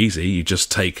fairly easy, you just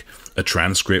take a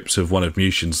transcript of one of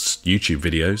Mushin's YouTube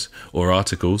videos or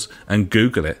articles and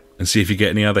Google it and see if you get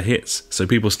any other hits. So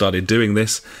people started doing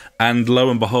this, and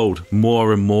lo and behold,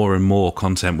 more and more and more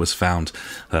content was found.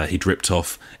 He'd ripped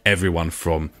off everyone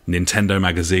from Nintendo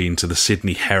Magazine to the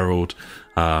Sydney Herald.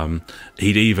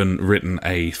 He'd even written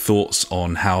a thoughts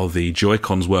on how the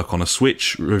Joy-Cons work on a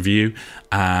Switch review,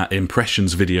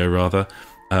 impressions video rather,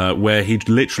 where he'd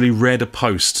literally read a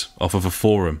post off of a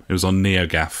forum. It was on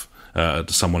NeoGAF.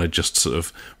 Someone had just sort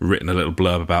of written a little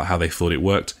blurb about how they thought it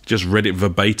worked. Just read it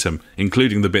verbatim,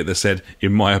 including the bit that said,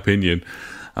 in my opinion.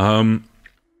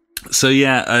 So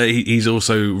yeah, he's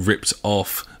also ripped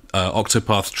off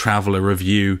Octopath Traveler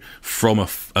review from an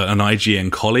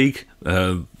IGN colleague.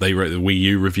 They wrote the Wii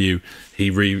U review. He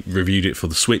reviewed it for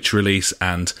the Switch release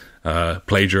and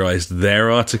plagiarised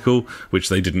their article, which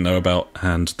they didn't know about,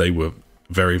 and they were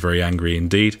very, very angry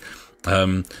indeed.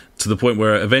 To the point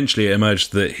where eventually it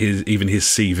emerged that even his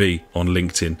CV on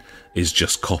LinkedIn is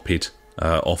just copied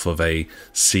off of a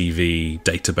CV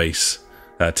database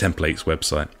templates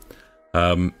website.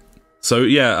 So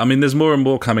yeah, I mean, there's more and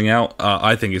more coming out.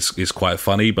 I think it's quite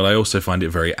funny, but I also find it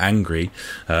very angry.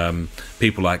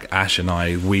 People like Ash and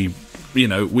I,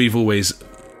 we've always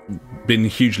been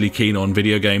hugely keen on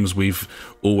video games. We've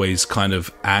always kind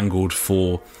of angled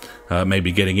for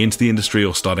maybe getting into the industry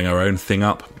or starting our own thing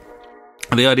up.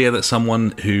 The idea that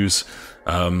someone who's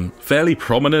fairly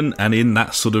prominent and in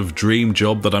that sort of dream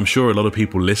job that I'm sure a lot of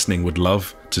people listening would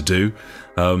love to do,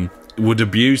 would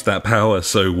abuse that power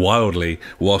so wildly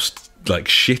whilst like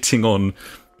shitting on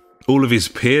all of his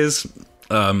peers.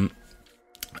 I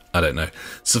don't know.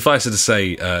 Suffice it to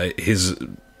say, his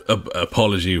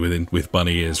apology with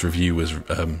Bunny Ears review was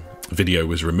video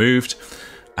was removed,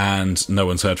 and no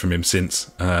one's heard from him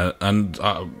since. And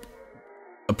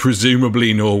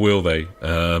presumably, nor will they.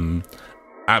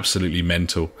 Absolutely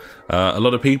mental. A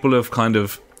lot of people have kind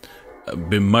of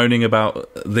been moaning about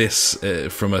this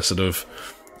from a sort of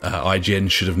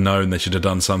IGN should have known, they should have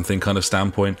done something kind of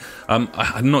standpoint.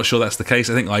 I'm not sure that's the case.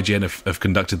 I think IGN have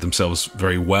conducted themselves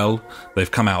very well. They've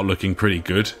come out looking pretty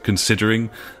good, considering,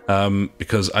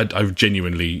 because I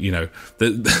genuinely,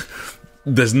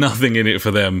 there's nothing in it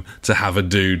for them to have a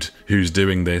dude who's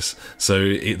doing this. So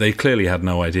they clearly had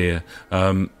no idea.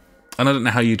 And I don't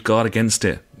know how you'd guard against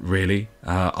it, really,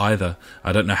 either.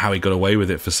 I don't know how he got away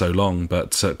with it for so long,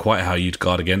 but quite how you'd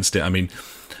guard against it. I mean,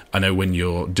 I know when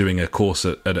you're doing a course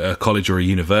at a college or a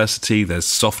university, there's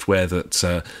software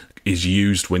that is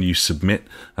used when you submit.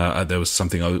 There was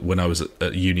something when I was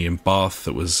at uni in Bath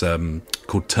that was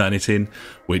called Turnitin,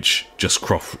 which just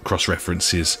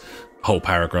cross-references whole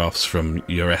paragraphs from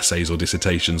your essays or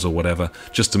dissertations or whatever,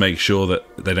 just to make sure that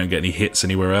they don't get any hits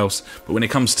anywhere else. But when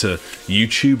it comes to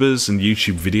YouTubers and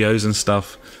YouTube videos and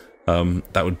stuff,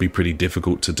 that would be pretty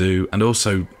difficult to do, and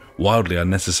also wildly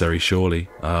unnecessary, surely.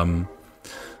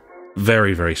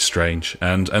 Very, very strange.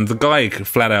 And the guy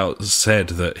flat out said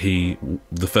that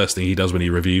the first thing he does when he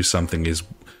reviews something is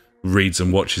reads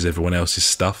and watches everyone else's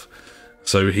stuff.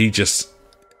 So he just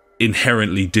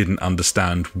inherently didn't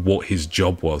understand what his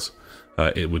job was,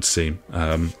 it would seem.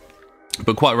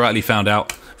 But quite rightly found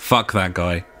out, fuck that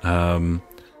guy.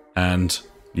 And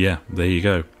yeah, there you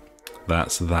go.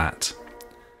 That's that.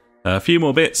 A few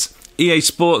more bits. EA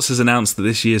Sports has announced that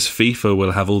this year's FIFA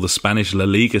will have all the Spanish La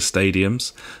Liga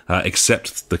stadiums,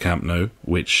 except the Camp Nou,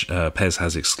 which PES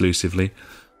has exclusively.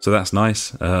 So that's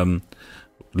nice.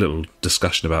 Little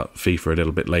discussion about FIFA a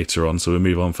little bit later on, so we'll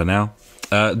move on for now.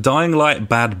 Dying Light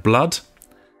Bad Blood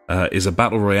is a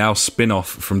Battle Royale spin-off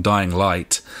from Dying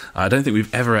Light. I don't think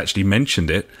we've ever actually mentioned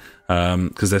it,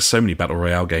 because there's so many Battle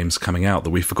Royale games coming out that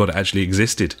we forgot it actually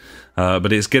existed.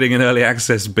 But it's getting an early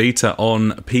access beta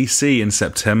on PC in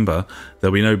September.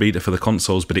 There'll be no beta for the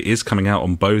consoles, but it is coming out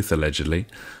on both, allegedly.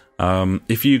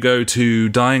 If you go to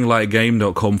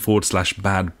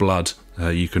dyinglightgame.com/bad blood,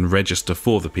 you can register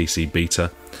for the PC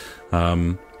beta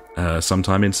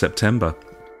sometime in September.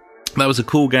 That was a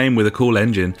cool game with a cool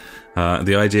engine.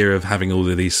 The idea of having all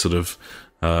of these sort of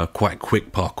quite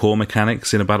quick parkour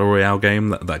mechanics in a Battle Royale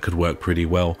game, that could work pretty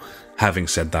well. Having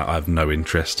said that, I have no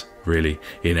interest, really,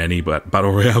 in any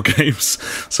Battle Royale games,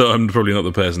 so I'm probably not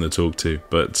the person to talk to.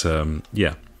 But,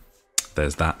 yeah,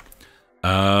 there's that.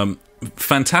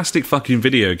 Fantastic fucking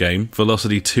video game,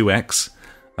 Velocity 2X,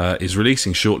 is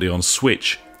releasing shortly on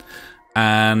Switch.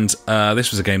 And this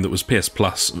was a game that was PS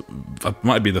Plus,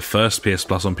 might be the first PS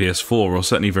Plus on PS4, or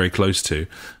certainly very close to.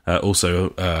 Also,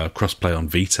 crossplay on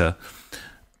Vita.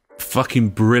 Fucking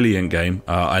brilliant game.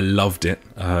 I loved it.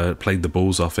 Played the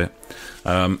balls off it.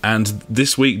 And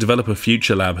this week, developer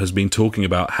Future Lab has been talking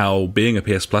about how being a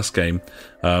PS Plus game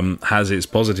has its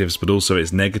positives, but also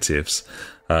its negatives.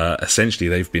 Essentially,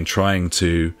 they've been trying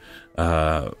to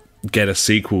get a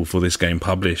sequel for this game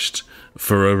published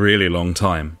for a really long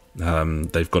time.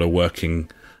 They've got a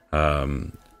working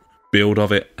build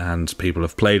of it, and people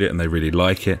have played it and they really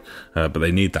like it, but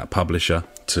they need that publisher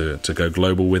to go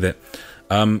global with it.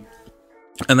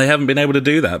 And they haven't been able to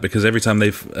do that because every time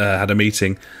they've had a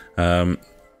meeting,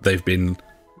 they've been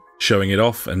showing it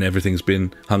off and everything's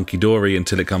been hunky-dory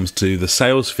until it comes to the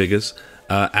sales figures,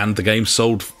 and the game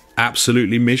sold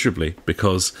absolutely miserably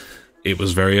because it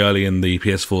was very early in the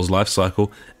PS4's life cycle.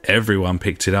 Everyone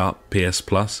picked it up, PS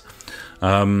Plus.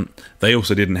 They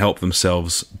also didn't help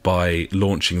themselves by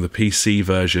launching the PC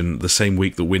version the same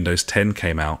week that Windows 10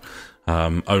 came out,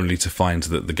 only to find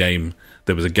that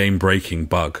there was a game-breaking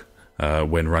bug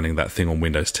when running that thing on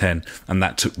Windows 10, and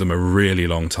that took them a really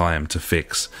long time to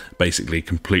fix. Basically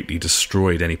completely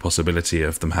destroyed any possibility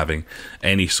of them having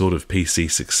any sort of PC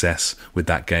success with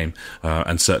that game,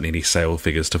 and certainly any sale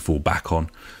figures to fall back on.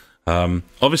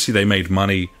 Obviously they made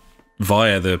money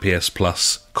via the PS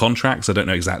Plus contracts. I don't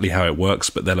know exactly how it works,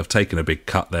 but they'll have taken a big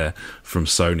cut there from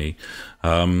Sony.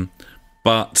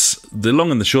 But the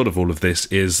long and the short of all of this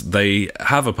is they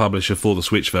have a publisher for the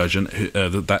Switch version,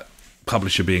 that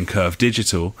publisher being Curve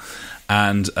Digital,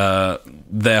 and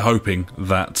they're hoping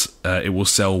that it will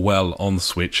sell well on the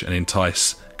Switch and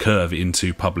entice Curve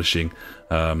into publishing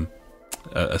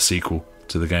a sequel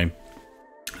to the game.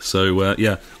 So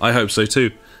yeah, I hope so too.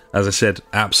 As I said,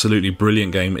 absolutely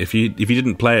brilliant game. If you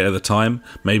didn't play it at the time,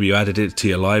 maybe you added it to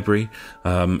your library,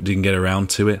 didn't get around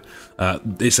to it.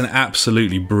 It's an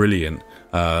absolutely brilliant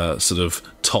sort of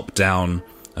top-down,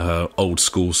 old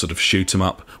school sort of shoot 'em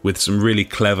up with some really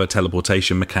clever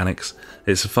teleportation mechanics.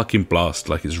 It's a fucking blast.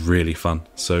 Like, it's really fun.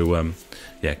 So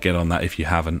yeah, get on that if you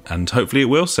haven't, and hopefully it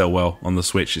will sell well on the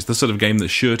Switch. It's the sort of game that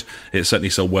should. It certainly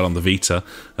sold well on the Vita,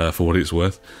 for what it's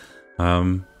worth.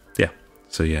 Yeah,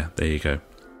 so yeah, there you go.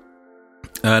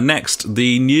 Next,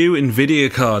 the new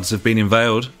Nvidia cards have been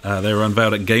unveiled. They were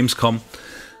unveiled at Gamescom.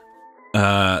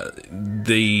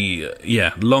 The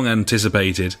long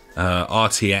anticipated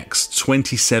RTX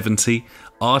 2070,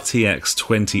 RTX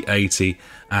 2080,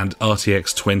 and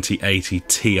RTX 2080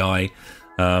 Ti.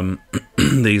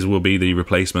 These will be the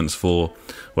replacements for,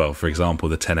 well, for example,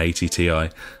 the 1080 Ti.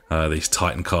 These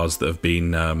Titan cards that have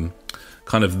been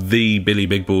kind of the Billy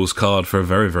Big Balls card for a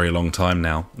very, very long time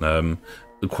now.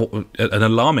 An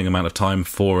alarming amount of time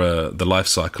for the life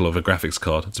cycle of a graphics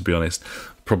card, to be honest.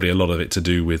 Probably a lot of it to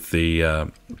do with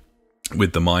the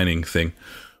mining thing,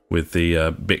 with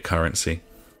the bit currency.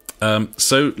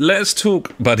 So let's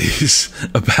talk, buddies,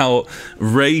 about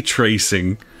ray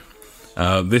tracing.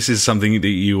 This is something that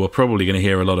you are probably going to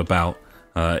hear a lot about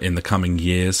in the coming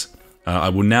years. I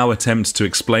will now attempt to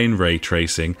explain ray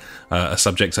tracing, a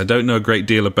subject I don't know a great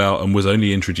deal about and was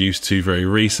only introduced to very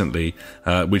recently,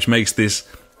 which makes this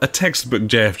a textbook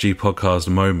JfG podcast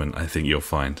moment, I think you'll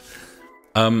find.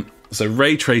 So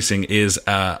ray tracing is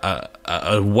a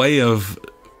way of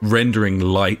rendering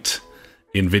light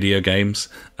in video games.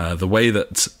 The way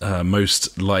that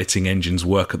most lighting engines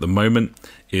work at the moment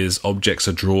is objects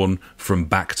are drawn from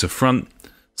back to front,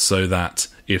 so that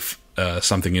if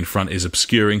something in front is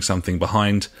obscuring something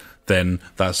behind, then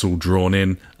that's all drawn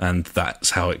in, and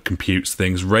that's how it computes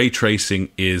things. Ray tracing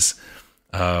is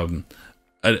an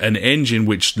engine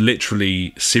which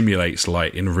literally simulates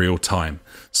light in real time,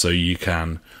 so you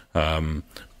can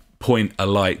point a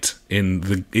light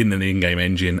in an in-game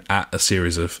engine at a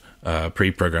series of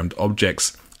pre-programmed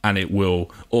objects, and it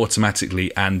will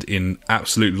automatically and in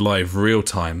absolute live real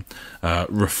time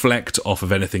reflect off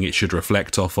of anything it should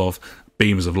reflect off of.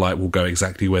 Beams of light will go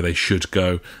exactly where they should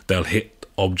go. They'll hit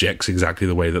objects exactly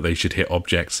the way that they should hit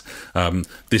objects.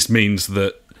 This means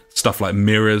that stuff like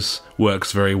mirrors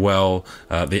works very well.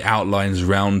 The outlines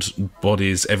around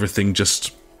bodies, everything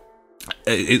just...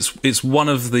 It's one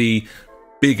of the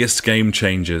biggest game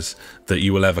changers that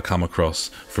you will ever come across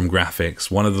from graphics.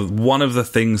 One of the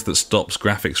things that stops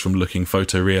graphics from looking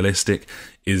photorealistic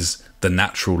is the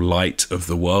natural light of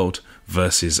the world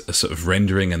versus a sort of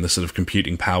rendering and the sort of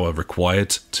computing power required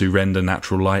to render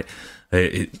natural light.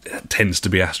 It tends to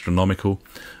be astronomical.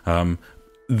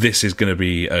 This is going to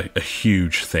be a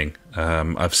huge thing.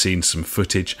 I've seen some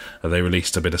footage. They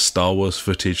released a bit of Star Wars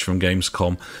footage from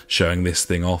Gamescom showing this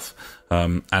thing off.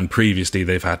 And previously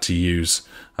they've had to use,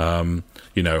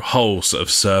 whole sort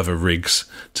of server rigs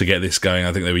to get this going.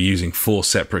 I think they were using 4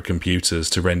 separate computers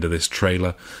to render this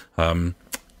trailer.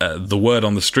 The word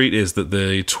on the street is that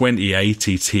the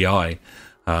 2080 Ti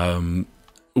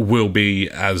will be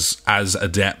as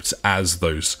adept as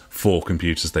those 4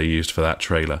 computers they used for that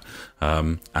trailer.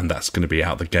 And that's going to be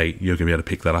out the gate. You're going to be able to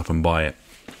pick that up and buy it.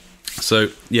 So,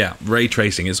 yeah, ray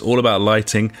tracing is all about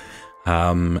lighting.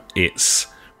 It's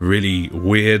really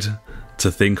weird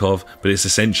to think of, but it's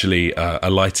essentially a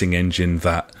lighting engine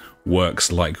that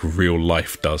works like real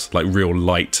life does, like real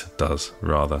light does,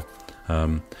 rather.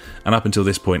 And up until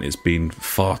this point, it's been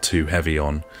far too heavy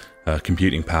on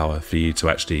computing power for you to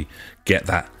actually get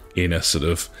that in a sort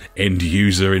of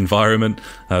end-user environment.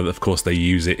 Of course, they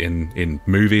use it in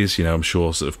movies. I'm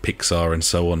sure sort of Pixar and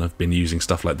so on have been using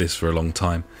stuff like this for a long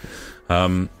time.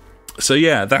 So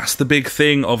yeah, that's the big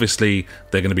thing. Obviously,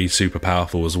 they're going to be super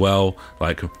powerful as well,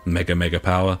 like mega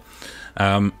power.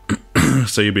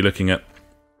 So you'll be looking at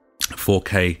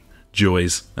 4K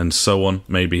joys and so on,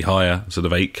 maybe higher, sort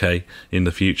of 8K in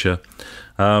the future.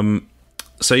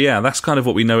 So yeah, that's kind of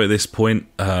what we know at this point.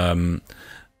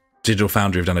 Digital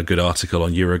Foundry have done a good article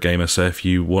on Eurogamer, so if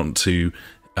you want to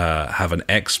have an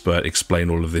expert explain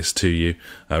all of this to you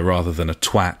rather than a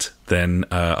twat, then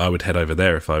I would head over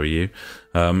there if I were you.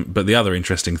 But the other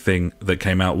interesting thing that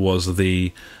came out was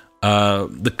the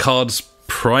cards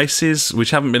prices,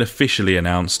 which haven't been officially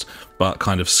announced, but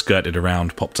kind of skirted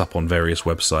around, popped up on various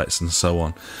websites and so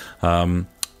on.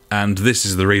 And this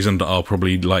is the reason that I'll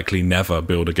probably likely never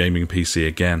build a gaming PC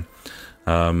again.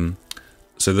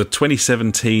 So the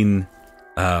 2070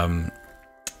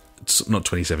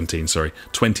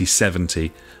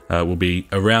 will be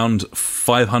around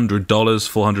 $500,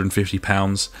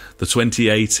 £450. The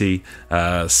 2080,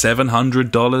 $700,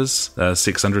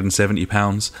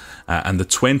 £670. And the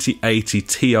 2080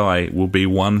 Ti will be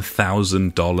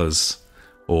 $1,000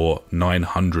 or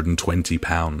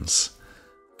 £920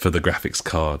 for the graphics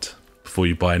card before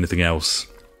you buy anything else.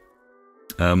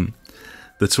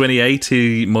 The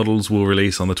 2080 models will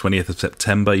release on the 20th of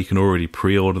September. You can already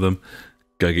pre-order them.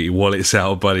 Go get your wallets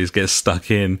out, buddies. Get stuck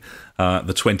in.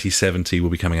 The 2070 will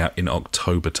be coming out in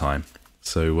October time.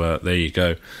 So there you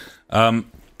go.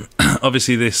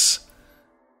 Obviously, this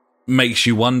makes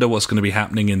you wonder what's going to be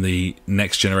happening in the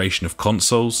next generation of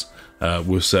consoles.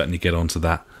 We'll certainly get onto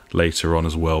that later on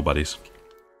as well, buddies.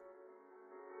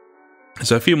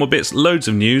 So a few more bits. Loads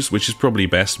of news, which is probably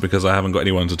best because I haven't got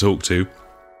anyone to talk to.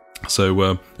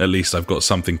 So at least I've got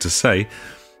something to say.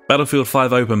 Battlefield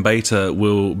 5 Open Beta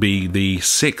will be the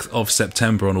 6th of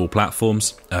September on all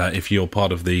platforms. If you're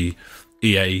part of the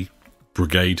EA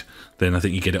brigade, then I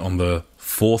think you get it on the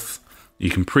 4th.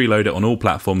 You can preload it on all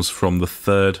platforms from the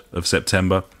 3rd of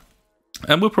September.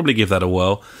 And we'll probably give that a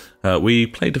whirl. We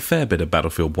played a fair bit of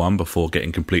Battlefield 1 before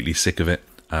getting completely sick of it.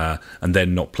 And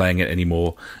then not playing it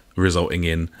anymore, resulting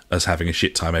in us having a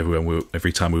shit time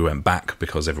every time we went back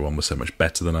because everyone was so much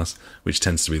better than us, which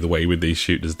tends to be the way with these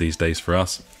shooters these days for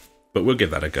us. But we'll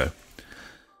give that a go.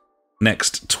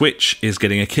 Next, Twitch is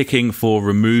getting a kicking for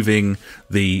removing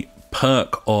the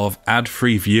perk of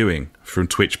ad-free viewing from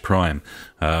Twitch Prime.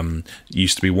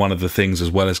 Used to be one of the things, as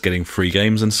well as getting free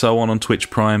games and so on Twitch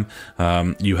Prime.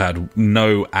 You had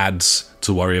no ads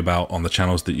to worry about on the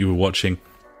channels that you were watching.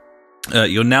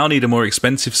 You'll now need a more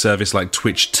expensive service like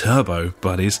Twitch Turbo,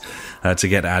 buddies, to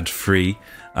get ad-free,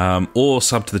 or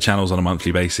sub to the channels on a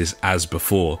monthly basis as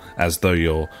before, as though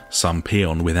you're some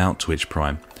peon without Twitch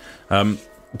Prime.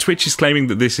 Twitch is claiming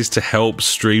that this is to help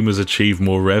streamers achieve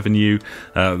more revenue,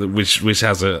 which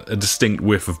has a distinct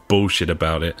whiff of bullshit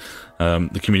about it.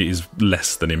 The community is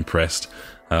less than impressed,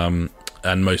 and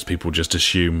most people just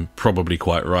assume, probably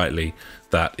quite rightly,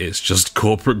 that it's just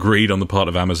corporate greed on the part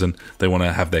of Amazon. They want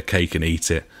to have their cake and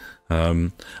eat it.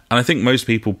 And I think most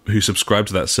people who subscribe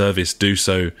to that service do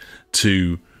so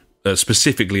to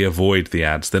specifically avoid the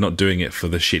ads. They're not doing it for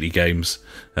the shitty games.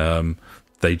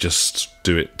 They just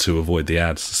do it to avoid the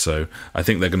ads. So I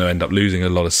think they're going to end up losing a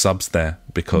lot of subs there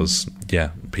because,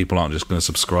 people aren't just going to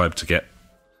subscribe to get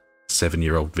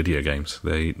 7-year-old video games.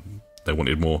 They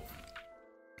wanted more.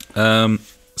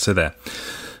 So there.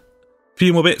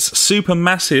 Few more bits.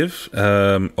 Supermassive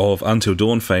of Until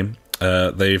Dawn fame.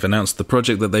 They've announced the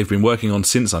project that they've been working on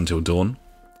since Until Dawn.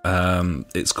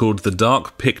 It's called The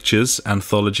Dark Pictures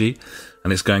Anthology,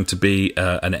 and it's going to be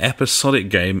an episodic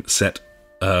game set,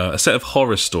 a set of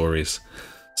horror stories.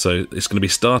 So it's going to be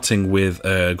starting with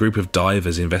a group of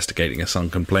divers investigating a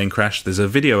sunken plane crash. There's a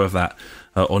video of that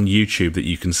on YouTube that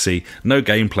you can see. No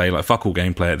gameplay, like fuck all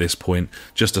gameplay at this point,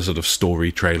 just a sort of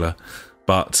story trailer.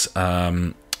 But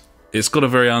it's got a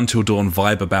very Until Dawn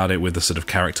vibe about it with the sort of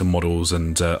character models,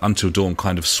 and Until Dawn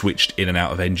kind of switched in and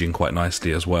out of engine quite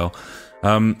nicely as well.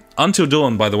 Until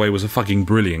Dawn, by the way, was a fucking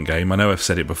brilliant game. I know I've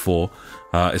said it before.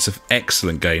 It's an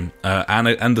excellent game,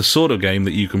 and the sort of game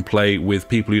that you can play with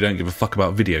people who don't give a fuck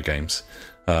about video games.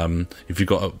 If you've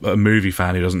got a movie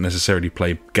fan who doesn't necessarily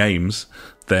play games,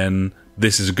 then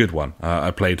this is a good one.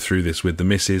 I played through this with the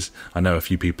missus. I know a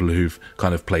few people who've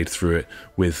kind of played through it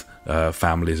with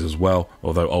families as well,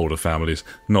 although older families,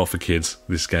 not for kids,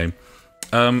 this game.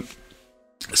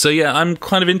 So yeah, I'm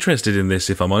kind of interested in this,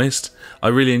 if I'm honest. I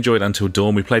really enjoyed Until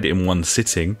Dawn. We played it in one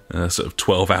sitting, sort of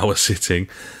 12-hour sitting,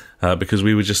 because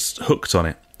we were just hooked on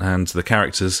it. And the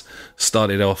characters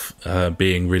started off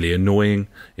being really annoying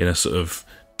in a sort of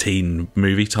teen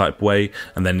movie type way,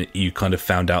 and then you kind of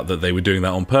found out that they were doing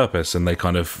that on purpose, and they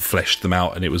kind of fleshed them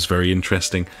out, and it was very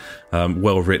interesting.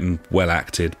 Well written, well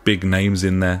acted, big names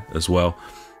in there as well.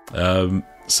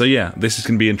 So yeah, this is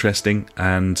going to be interesting,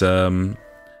 and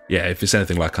if it's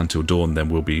anything like Until Dawn, then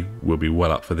we'll be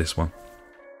well up for this one.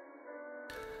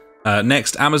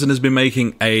 Next, Amazon has been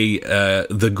making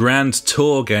the Grand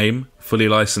Tour game, fully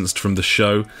licensed from the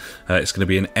show. It's going to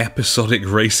be an episodic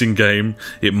racing game.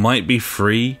 It might be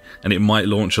free, and it might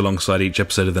launch alongside each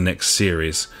episode of the next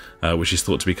series, which is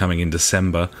thought to be coming in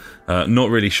December.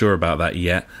 Not really sure about that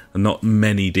yet. Not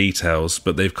many details,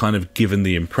 but they've kind of given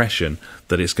the impression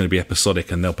that it's going to be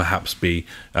episodic, and there'll perhaps be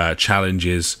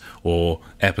challenges or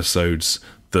episodes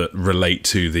that relate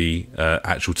to the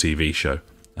actual TV show.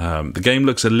 The game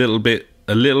looks a little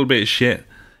bit shit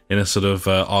in a sort of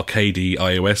arcadey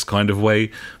iOS kind of way,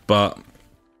 but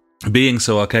being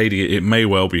so arcadey, it may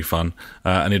well be fun.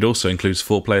 And it also includes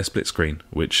 4-player split screen,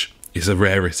 which is a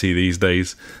rarity these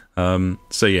days.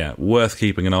 So yeah, worth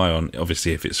keeping an eye on.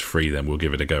 Obviously, if it's free, then we'll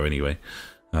give it a go anyway.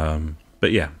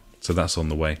 But yeah, so that's on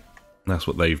the way. That's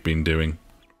what they've been doing.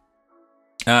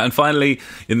 And finally,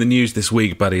 in the news this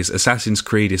week, buddies, Assassin's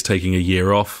Creed is taking a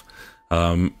year off.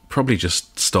 Probably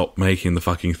just stop making the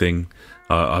fucking thing,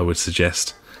 I would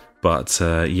suggest. But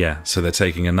so they're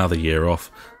taking another year off.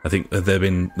 I think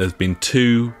there's been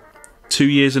two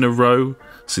years in a row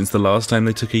since the last time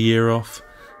they took a year off.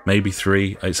 Maybe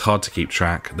 3. It's hard to keep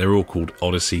track. They're all called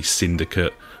Odyssey,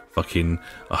 Syndicate, fucking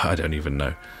I don't even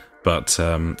know. But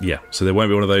so there won't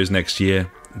be one of those next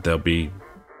year. There'll be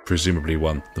presumably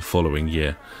one the following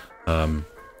year.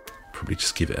 Probably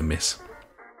just give it a miss.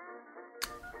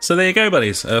 So there you go,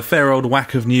 buddies. A fair old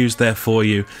whack of news there for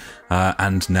you.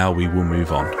 And now we will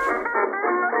move on.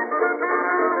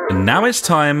 And now it's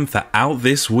time for Out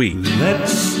This Week.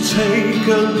 Let's take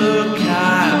a look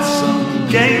at some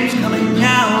games coming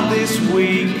out this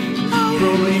week.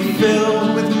 Probably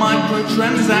filled with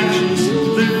microtransactions,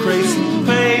 the crazy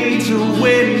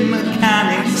pay-to-win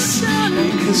mechanics.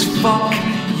 Because fuck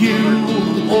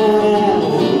you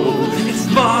all.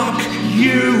 Fuck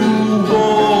you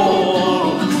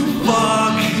all.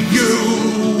 Fuck you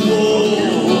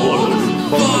all.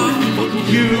 Fuck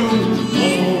you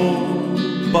all.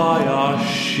 Buy our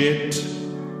shit.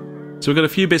 So we've got a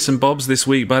few bits and bobs this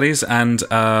week, buddies, and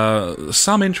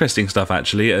some interesting stuff,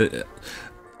 actually.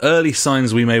 Early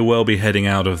signs we may well be heading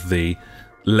out of the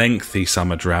lengthy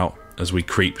summer drought as we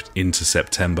creep into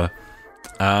September.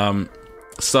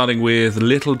 Starting with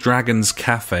Little Dragon's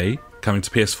Cafe, coming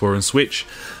to PS4 and Switch.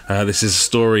 This is a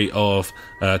story of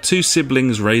two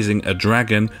siblings raising a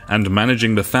dragon and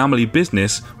managing the family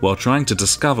business while trying to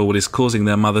discover what is causing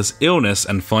their mother's illness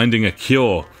and finding a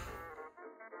cure.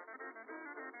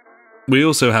 We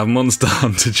also have Monster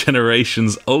Hunter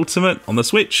Generations Ultimate on the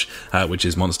Switch, which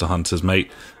is Monster Hunter's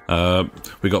mate.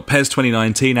 We got PES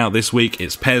 2019 out this week.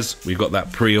 It's PES. We've got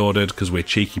that pre-ordered because we're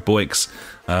cheeky boiks,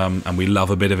 and we love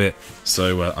a bit of it.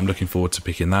 So I'm looking forward to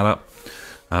picking that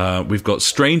up. We've got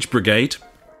Strange Brigade,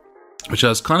 which I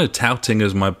was kind of touting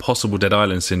as my possible Dead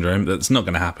Island syndrome. That's not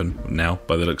going to happen now,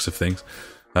 by the looks of things.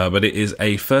 But it is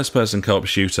a first-person co-op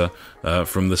shooter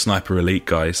from the Sniper Elite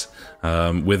guys,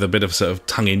 with a bit of sort of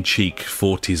tongue-in-cheek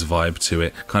 40s vibe to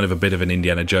it, kind of a bit of an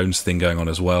Indiana Jones thing going on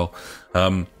as well.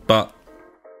 But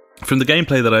from the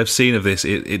gameplay that I've seen of this,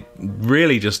 it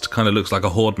really just kind of looks like a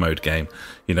horde mode game.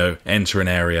 You know, enter an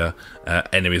area,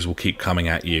 enemies will keep coming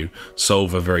at you,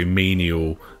 solve a very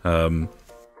menial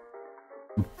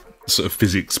sort of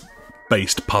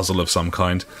physics-based puzzle of some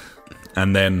kind,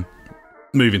 and then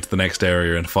move into the next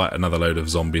area and fight another load of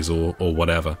zombies or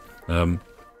whatever,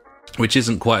 which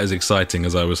isn't quite as exciting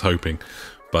as I was hoping,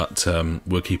 but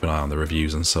we'll keep an eye on the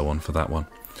reviews and so on for that one.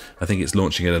 I think it's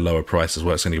launching at a lower price as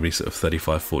well. It's going to be sort of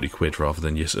 35-40 quid rather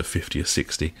than your sort of 50 or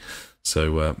 60,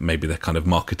 so maybe they're kind of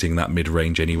marketing that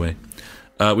mid-range anyway.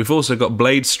 We've also got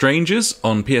Blade Strangers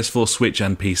on PS4, Switch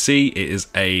and PC. It is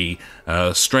a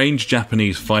strange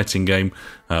Japanese fighting game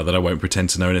that I won't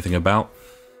pretend to know anything about.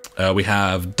 We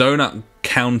have Donut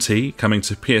County coming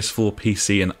to PS4,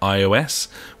 PC and iOS,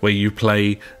 where you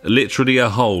play literally a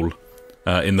hole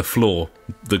in the floor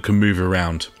that can move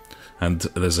around. And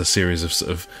there's a series of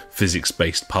sort of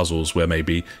physics-based puzzles where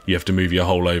maybe you have to move your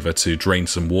hole over to drain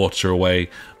some water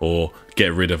away or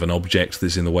get rid of an object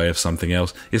that's in the way of something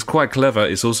else. It's quite clever.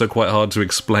 It's also quite hard to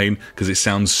explain because it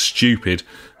sounds stupid,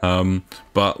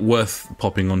 but worth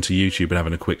popping onto YouTube and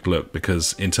having a quick look,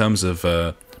 because in terms of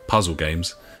puzzle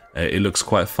games, it looks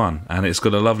quite fun, and it's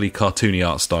got a lovely cartoony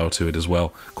art style to it as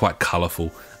well, quite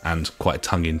colourful and quite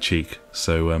tongue-in-cheek,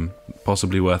 so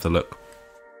possibly worth a look.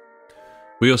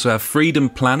 We also have Freedom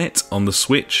Planet on the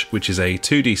Switch, which is a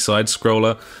 2D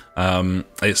side-scroller.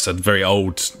 It's a very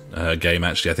old game,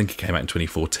 actually. I think it came out in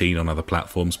 2014 on other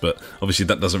platforms, but obviously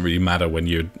that doesn't really matter when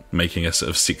you're making a sort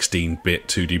of 16-bit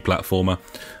 2D platformer.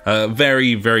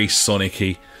 Very, very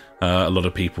Sonic-y. A lot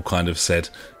of people kind of said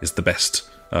it's the best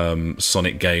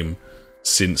Sonic game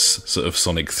since sort of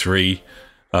Sonic 3,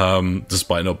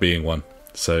 despite not being one.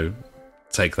 So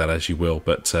take that as you will.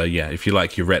 But yeah, if you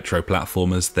like your retro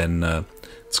platformers, then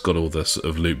it's got all the sort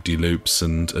of loop-de-loops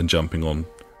and jumping on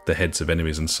the heads of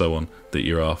enemies and so on that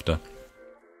you're after.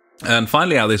 And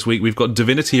finally out this week, we've got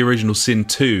Divinity Original Sin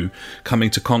 2 coming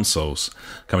to consoles,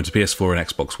 coming to PS4 and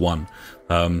Xbox One.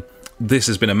 This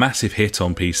has been a massive hit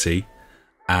on PC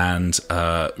and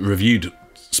reviewed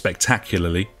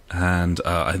spectacularly, and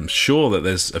I'm sure that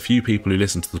there's a few people who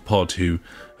listen to the pod who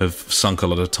have sunk a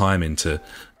lot of time into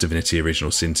Divinity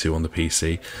Original Sin 2 on the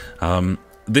PC.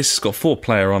 This has got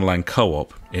 4-player online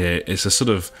co-op. It's a sort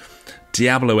of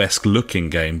Diablo-esque looking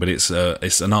game, but it's an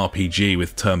RPG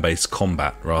with turn-based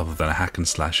combat rather than a hack and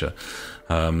slasher.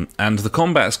 And the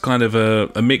combat's kind of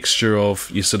a mixture of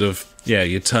your sort of,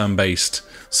 your turn-based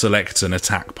select and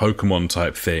attack Pokemon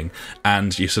type thing,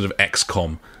 and your sort of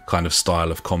XCOM kind of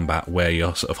style of combat where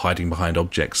you're sort of hiding behind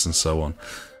objects and so on.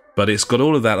 But it's got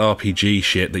all of that RPG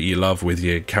shit that you love with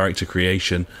your character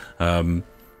creation, a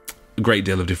great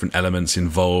deal of different elements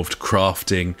involved,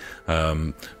 crafting,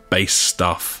 base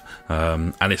stuff,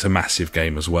 and it's a massive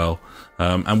game as well.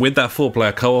 And with that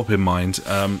 4-player co-op in mind,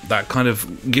 that kind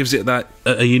of gives it that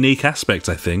a unique aspect,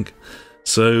 I think.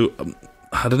 So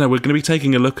I don't know, we're going to be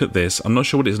taking a look at this. I'm not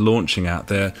sure what it's launching at.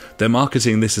 They're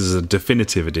marketing this as a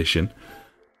definitive edition,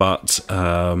 but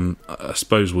I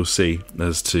suppose we'll see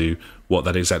as to what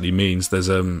that exactly means. There's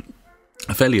a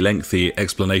fairly lengthy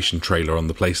explanation trailer on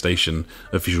the PlayStation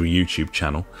official YouTube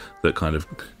channel that kind of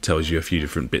tells you a few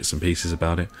different bits and pieces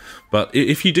about it. But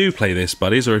if you do play this,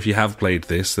 buddies, or if you have played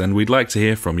this, then we'd like to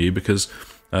hear from you, because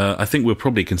I think we'll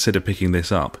probably consider picking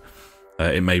this up.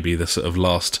 It may be the sort of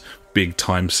last big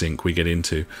time sink we get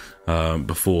into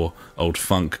before old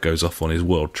Funk goes off on his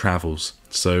world travels.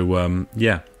 So,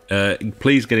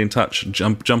 please get in touch.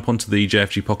 Jump onto the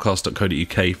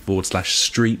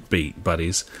jfgpodcast.co.uk/streetbeat,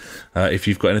 buddies, if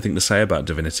you've got anything to say about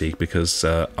Divinity, because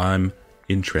I'm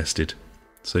interested.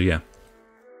 So yeah.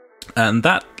 And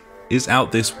that is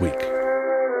out this week.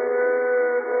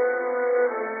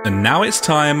 And now it's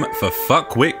time for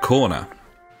Fuckwit Corner.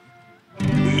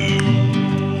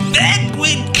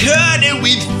 Fuckwit Corner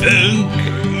with Funk.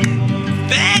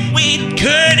 Fuckwit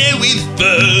Corner with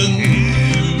Funk.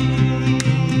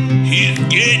 He's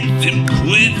got some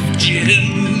questions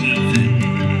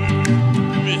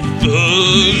for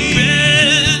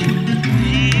Beth.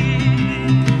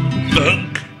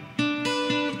 Funk.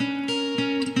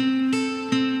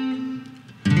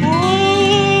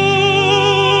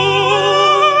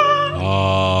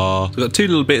 We've got two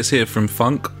little bits here from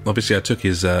Funk. Obviously, I took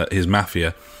his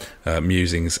Mafia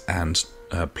musings and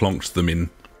plonked them in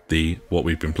the what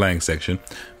we've been playing section,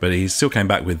 but he still came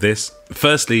back with this.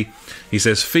 Firstly, he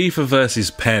says FIFA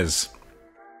versus PES.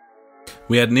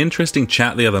 We had an interesting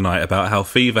chat the other night about how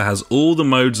FIFA has all the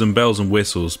modes and bells and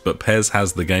whistles, but PES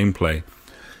has the gameplay.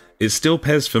 It's still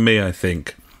PES for me, I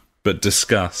think, but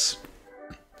discuss.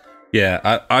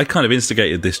 Yeah, I kind of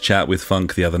instigated this chat with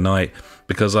Funk the other night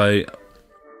because I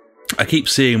keep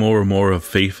seeing more and more of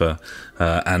FIFA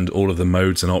and all of the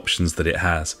modes and options that it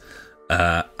has.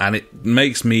 And it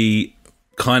makes me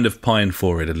kind of pine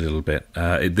for it a little bit.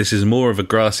 This is more of a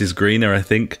grass is greener, I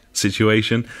think,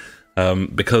 situation.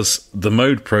 Because the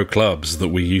Mode Pro clubs that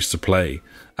we used to play,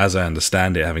 as I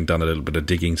understand it, having done a little bit of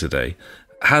digging today,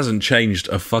 hasn't changed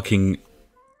a fucking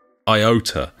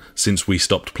iota since we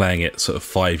stopped playing it sort of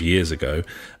 5 years ago,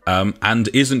 and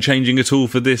isn't changing at all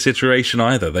for this iteration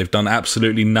either. They've done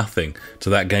absolutely nothing to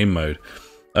that game mode.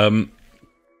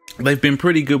 They've been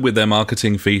pretty good with their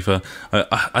marketing, FIFA.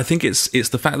 I think it's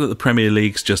the fact that the Premier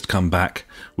League's just come back.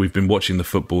 We've been watching the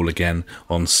football again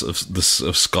on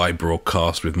the Sky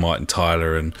broadcast with Martin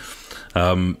Tyler and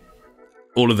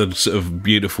all of the sort of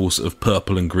beautiful sort of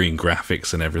purple and green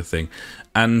graphics and everything.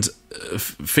 And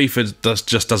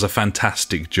FIFA does a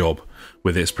fantastic job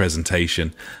with its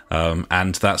presentation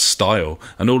and that style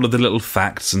and all of the little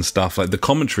facts and stuff, like the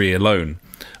commentary alone.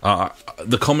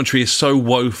 The commentary is so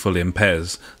woeful in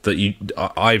PES that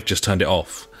I've just turned it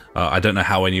off. I don't know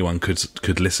how anyone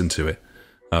could listen to it.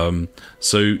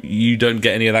 So you don't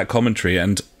get any of that commentary,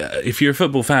 and if you're a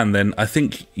football fan, then I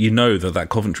think you know that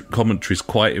commentary is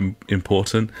quite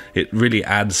important. It really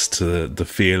adds to the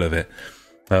feel of it.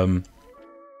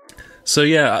 So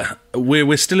yeah,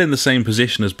 we're still in the same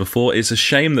position as before. It's a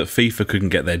shame that FIFA couldn't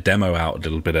get their demo out a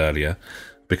little bit earlier,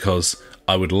 because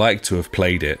I would like to have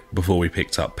played it before we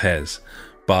picked up PES.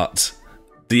 But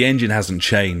the engine hasn't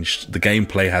changed, the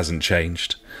gameplay hasn't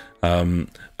changed.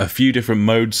 A few different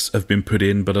modes have been put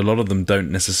in, but a lot of them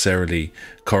don't necessarily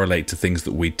correlate to things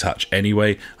that we touch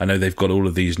anyway. I know they've got all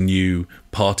of these new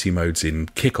party modes in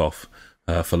Kickoff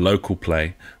for local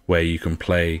play, where you can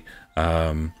play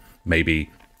maybe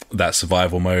that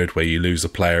survival mode where you lose a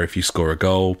player if you score a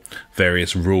goal,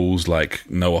 various rules like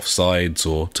no offsides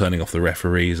or turning off the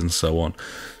referees and so on.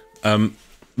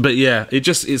 But yeah,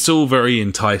 it's all very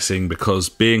enticing, because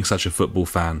being such a football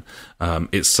fan,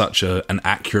 it's such an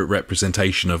accurate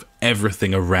representation of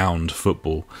everything around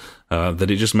football that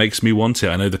it just makes me want it.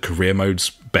 I know the career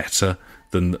mode's better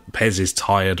than PES's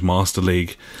tired Master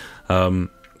League,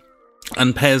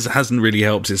 and PES hasn't really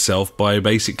helped itself by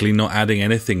basically not adding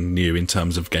anything new in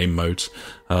terms of game modes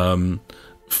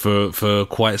for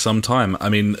quite some time. I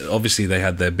mean, obviously they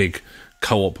had their big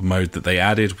co-op mode that they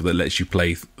added that lets you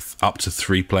play up to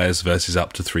 3 players versus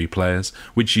up to 3 players,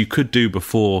 which you could do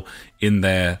before in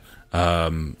their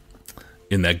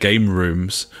game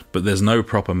rooms, but there's no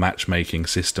proper matchmaking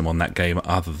system on that game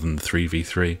other than the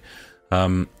 3v3.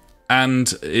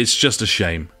 And it's just a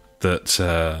shame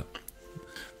that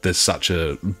there's such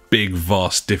a big,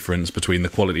 vast difference between the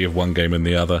quality of one game and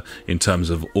the other in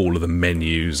terms of all of the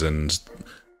menus and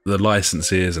the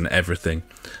licenses and everything.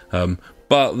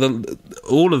 But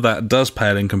all of that does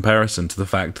pale in comparison to the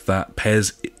fact that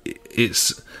PES,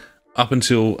 it's up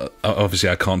until, obviously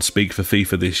I can't speak for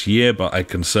FIFA this year, but I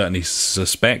can certainly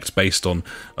suspect, based on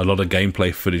a lot of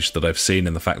gameplay footage that I've seen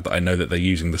and the fact that I know that they're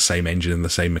using the same engine and the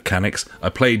same mechanics. I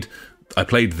played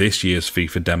this year's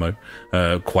FIFA demo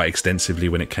quite extensively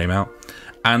when it came out,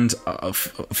 and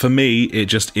for me, it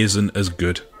just isn't as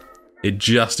good. It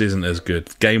just isn't as good,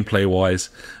 gameplay-wise,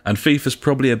 and FIFA's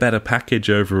probably a better package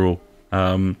overall.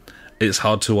 It's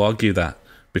hard to argue that,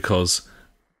 because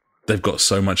they've got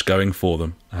so much going for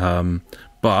them.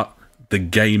 But the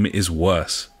game is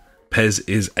worse. PES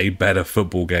is a better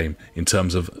football game in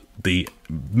terms of the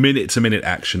minute-to-minute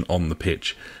action on the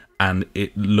pitch, and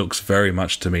it looks very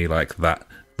much to me like that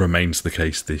remains the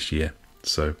case this year.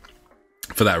 So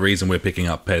for that reason, we're picking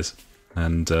up PES,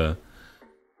 and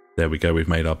there we go, we've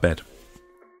made our bed.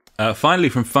 Finally,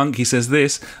 from Funk, he says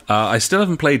this: I still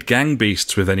haven't played Gang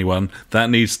Beasts with anyone. That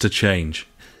needs to change.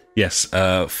 Yes,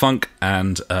 Funk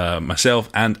and myself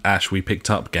and Ash, we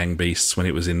picked up Gang Beasts when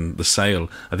it was in the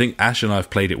sale. I think Ash and I have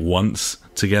played it once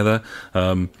together.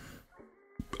 I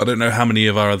don't know how many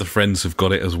of our other friends have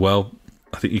got it as well.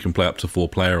 I think you can play up to 4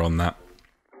 player on that.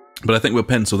 But I think we'll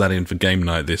pencil that in for game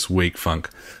night this week, Funk.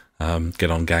 Get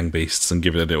on Gang Beasts and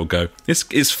give it a little go.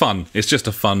 It's fun. It's just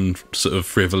a fun, sort of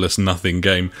frivolous nothing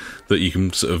game that you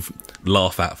can sort of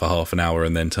laugh at for half an hour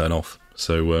and then turn off.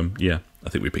 So, yeah, I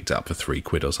think we picked it up for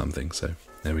 £3 or something. So,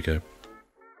 there we go.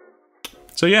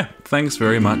 So, yeah, thanks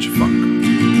very much, Funk.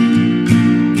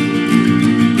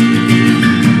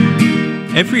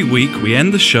 Every week we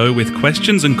end the show with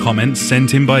questions and comments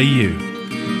sent in by you.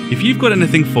 If you've got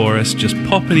anything for us, just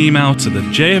pop an email to the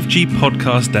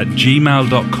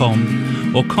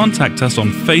jfgpodcast@gmail.com or contact us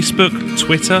on Facebook,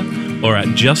 Twitter, or at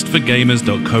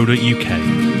justforgamers.co.uk.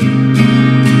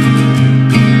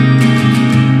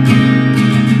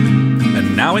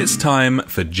 And now it's time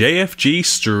for JfG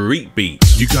Street Beat.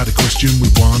 You got a question we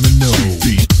wanna know. Street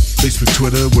Beat. Facebook,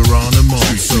 Twitter, we're on them all.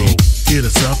 So hit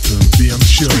us up and be on the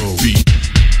show. Street Beat.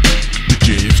 The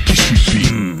JfG Street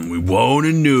Beat. We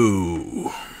wanna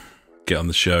know. Get on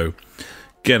the show.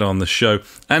 Get on the show.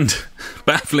 And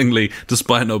bafflingly,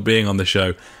 despite not being on the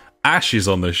show, Ash is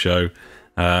on the show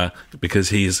because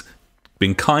he's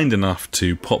been kind enough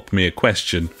to pop me a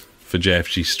question for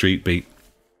JfG Street Beat.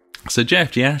 So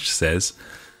JfG Ash says,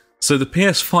 so the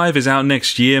PS5 is out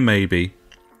next year maybe.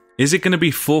 Is it going to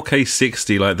be 4K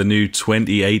 60 like the new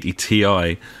 2080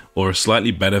 Ti or a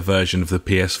slightly better version of the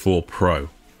PS4 Pro?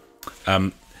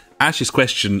 Ash's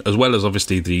question, as well as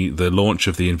obviously the launch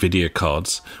of the Nvidia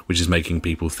cards, which is making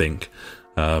people think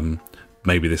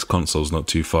maybe this console's not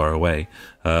too far away.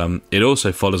 It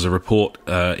also follows a report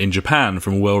in Japan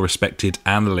from well-respected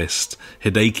analyst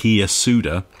Hideki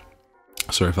Yasuda,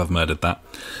 sorry if I've murdered that,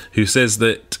 who says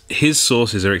that his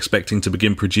sources are expecting to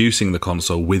begin producing the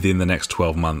console within the next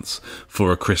 12 months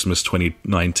for a Christmas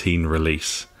 2019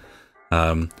 release.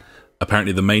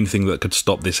 Apparently the main thing that could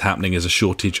stop this happening is a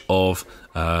shortage of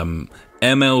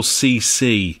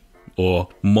MLCC, or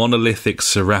monolithic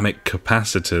ceramic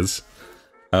capacitors.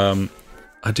 I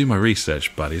do my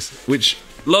research, buddies, which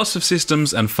lots of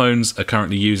systems and phones are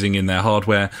currently using in their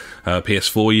hardware.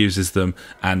 PS4 uses them,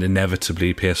 and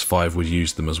inevitably PS5 would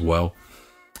use them as well.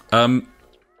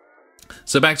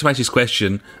 So back to Ash's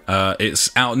question,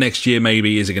 it's out next year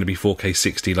maybe. Is it going to be 4K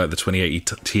 60 like the 2080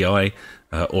 Ti,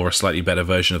 or a slightly better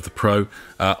version of the Pro?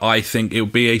 I think it'll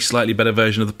be a slightly better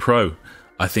version of the Pro.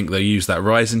 I think they'll use that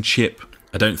Ryzen chip.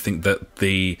 I don't think that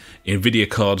the Nvidia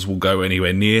cards will go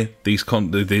anywhere near these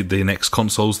the next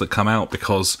consoles that come out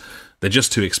because they're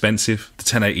just too expensive. The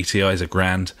 1080 Ti is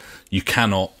 $1,000. You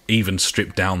cannot even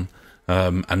strip down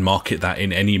and market that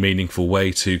in any meaningful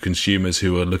way to consumers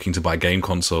who are looking to buy game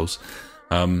consoles.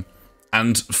 And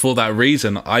for that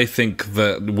reason, I think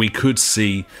that we could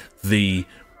see the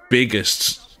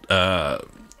biggest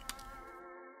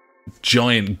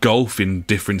giant gulf in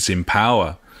difference in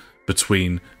power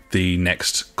between the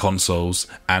next consoles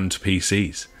and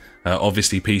PCs.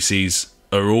 Obviously, PCs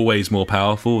are always more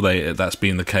powerful. That's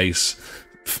been the case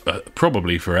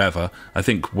probably forever. I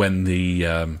think when the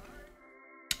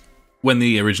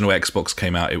original Xbox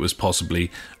came out, it was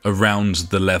possibly around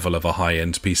the level of a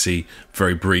high-end PC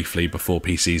very briefly before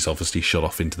PCs obviously shot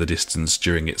off into the distance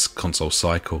during its console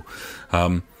cycle.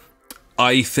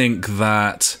 I think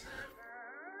that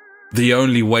the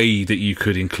only way that you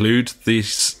could include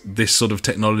this sort of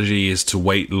technology is to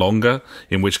wait longer,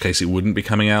 in which case it wouldn't be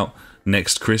coming out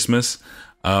next Christmas.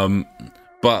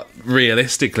 But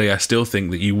realistically, I still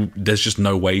think that there's just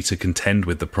no way to contend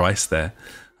with the price there.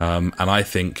 And I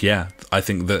think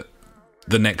that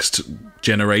the next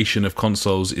generation of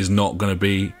consoles is not going to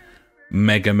be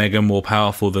mega more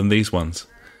powerful than these ones.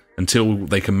 Until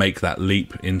they can make that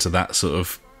leap into that sort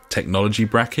of technology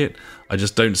bracket, I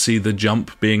just don't see the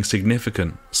jump being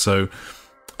significant. So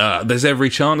there's every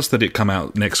chance that it come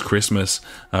out next Christmas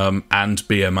and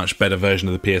be a much better version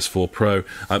of the PS4 Pro.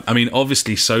 I mean,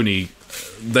 obviously Sony,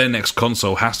 their next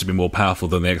console has to be more powerful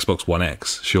than the Xbox One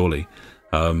X, surely.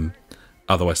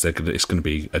 Otherwise, it's going to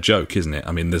be a joke, isn't it?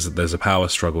 I mean, there's a power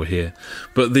struggle here.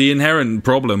 But the inherent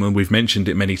problem, and we've mentioned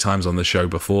it many times on the show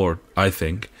before, I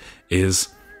think, is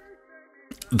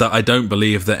that I don't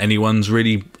believe that anyone's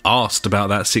really asked about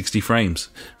that 60 frames.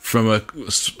 From a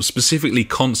specifically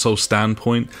console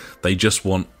standpoint, they just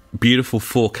want beautiful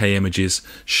 4K images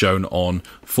shown on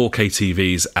 4K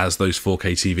TVs as those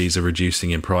 4K TVs are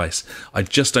reducing in price. I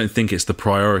just don't think it's the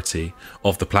priority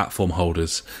of the platform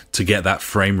holders to get that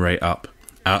frame rate up.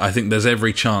 I think there's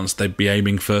every chance they'd be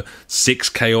aiming for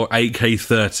 6K or 8K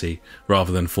 30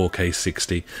 rather than 4K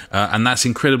 60. And that's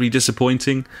incredibly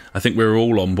disappointing. I think we're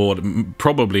all on board.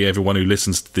 Probably everyone who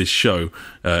listens to this show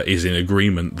is in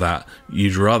agreement that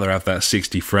you'd rather have that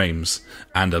 60 frames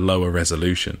and a lower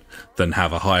resolution than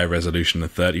have a higher resolution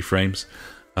of 30 frames.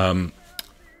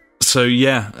 So So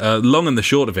yeah, long and the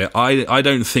short of it, I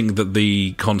don't think that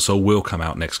the console will come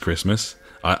out next Christmas.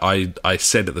 I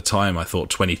said at the time I thought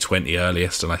 2020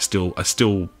 earliest, and I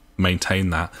still maintain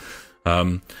that.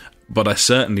 But I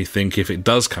certainly think if it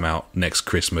does come out next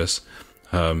Christmas,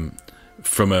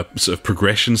 from a sort of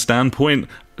progression standpoint,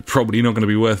 probably not going to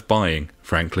be worth buying,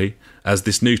 frankly. As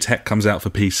this new tech comes out for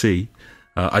PC,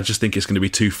 I just think it's going to be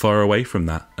too far away from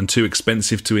that and too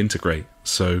expensive to integrate.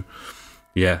 So,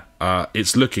 yeah,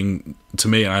 it's looking to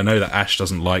me, and I know that Ash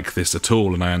doesn't like this at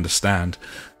all, and I understand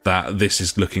that this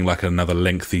is looking like another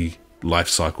lengthy life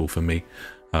cycle for me.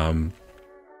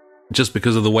 Just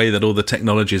because of the way that all the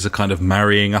technologies are kind of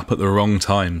marrying up at the wrong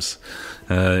times.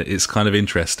 It's kind of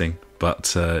interesting.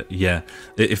 But yeah,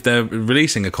 if they're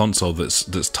releasing a console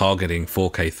that's targeting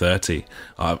 4K 30,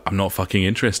 I'm not fucking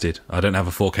interested. I don't have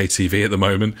a 4K TV at the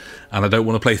moment, and I don't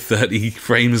want to play 30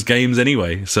 frames games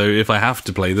anyway. So if I have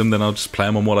to play them, then I'll just play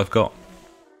them on what I've got.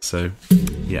 So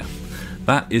yeah,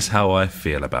 that is how I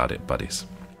feel about it, buddies.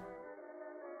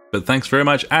 But thanks very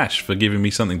much, Ash, for giving me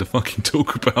something to fucking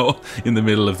talk about in the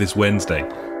middle of this Wednesday.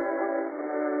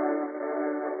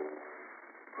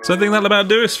 So I think that'll about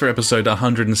do us for episode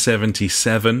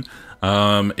 177.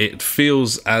 It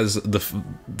feels as the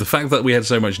fact that we had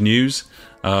so much news,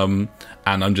 and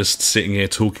I'm just sitting here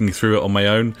talking through it on my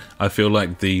own, I feel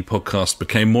like the podcast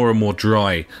became more and more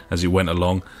dry as it went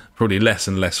along, probably less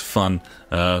and less fun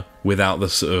without the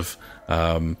sort of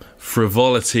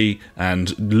frivolity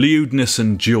and lewdness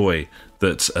and joy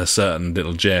that a certain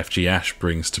little JfG Ash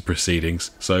brings to proceedings.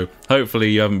 So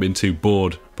hopefully you haven't been too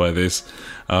bored by this.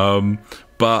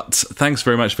 But thanks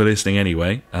very much for listening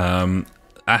anyway.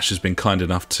 Ash has been kind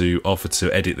enough to offer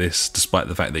to edit this despite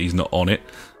the fact that he's not on it.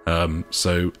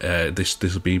 So this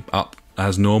will be up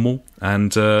as normal.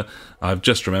 And I've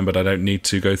just remembered I don't need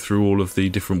to go through all of the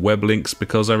different web links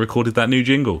because I recorded that new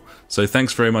jingle. So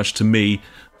thanks very much to me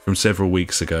from several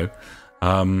weeks ago.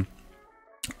 I'm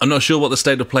not sure what the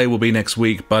state of play will be next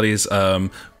week, buddies.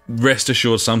 Rest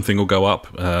assured something will go up,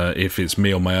 if it's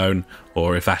me on my own,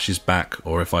 or if Ash is back,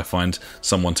 or if I find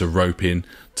someone to rope in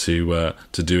to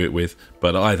do it with.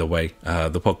 But either way,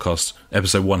 the podcast,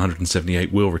 episode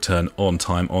 178, will return on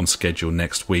time, on schedule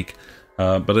next week.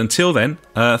 But until then,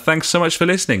 thanks so much for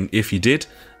listening, if you did,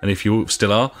 and if you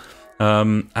still are.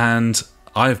 And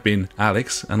I've been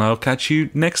Alex, and I'll catch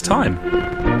you next time.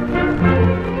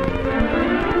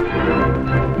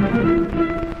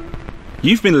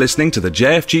 You've been listening to the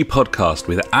JfG podcast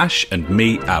with Ash and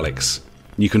me, Alex.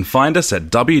 You can find us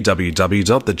at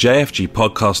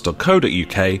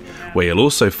www.thejfgpodcast.co.uk, where you'll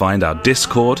also find our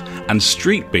Discord and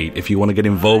Street Beat if you want to get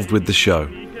involved with the show.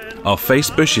 Our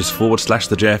Facebook is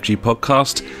 /the JfG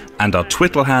podcast, and our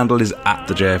Twitter handle is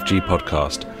 @the JfG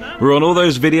podcast. We're on all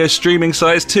those video streaming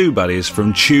sites too, buddies,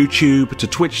 from TubeTube to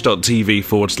twitch.tv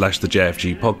 /the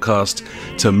JfG podcast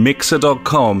to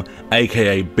mixer.com,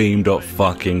 aka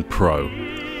beam.fucking-pro.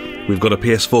 We've got a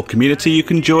PS4 community you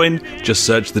can join, just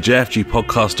search the JfG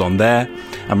podcast on there,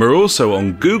 and we're also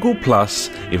on Google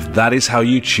Plus if that is how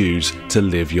you choose to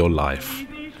live your life.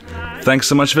 Thanks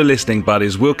so much for listening,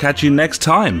 buddies. We'll catch you next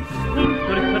time.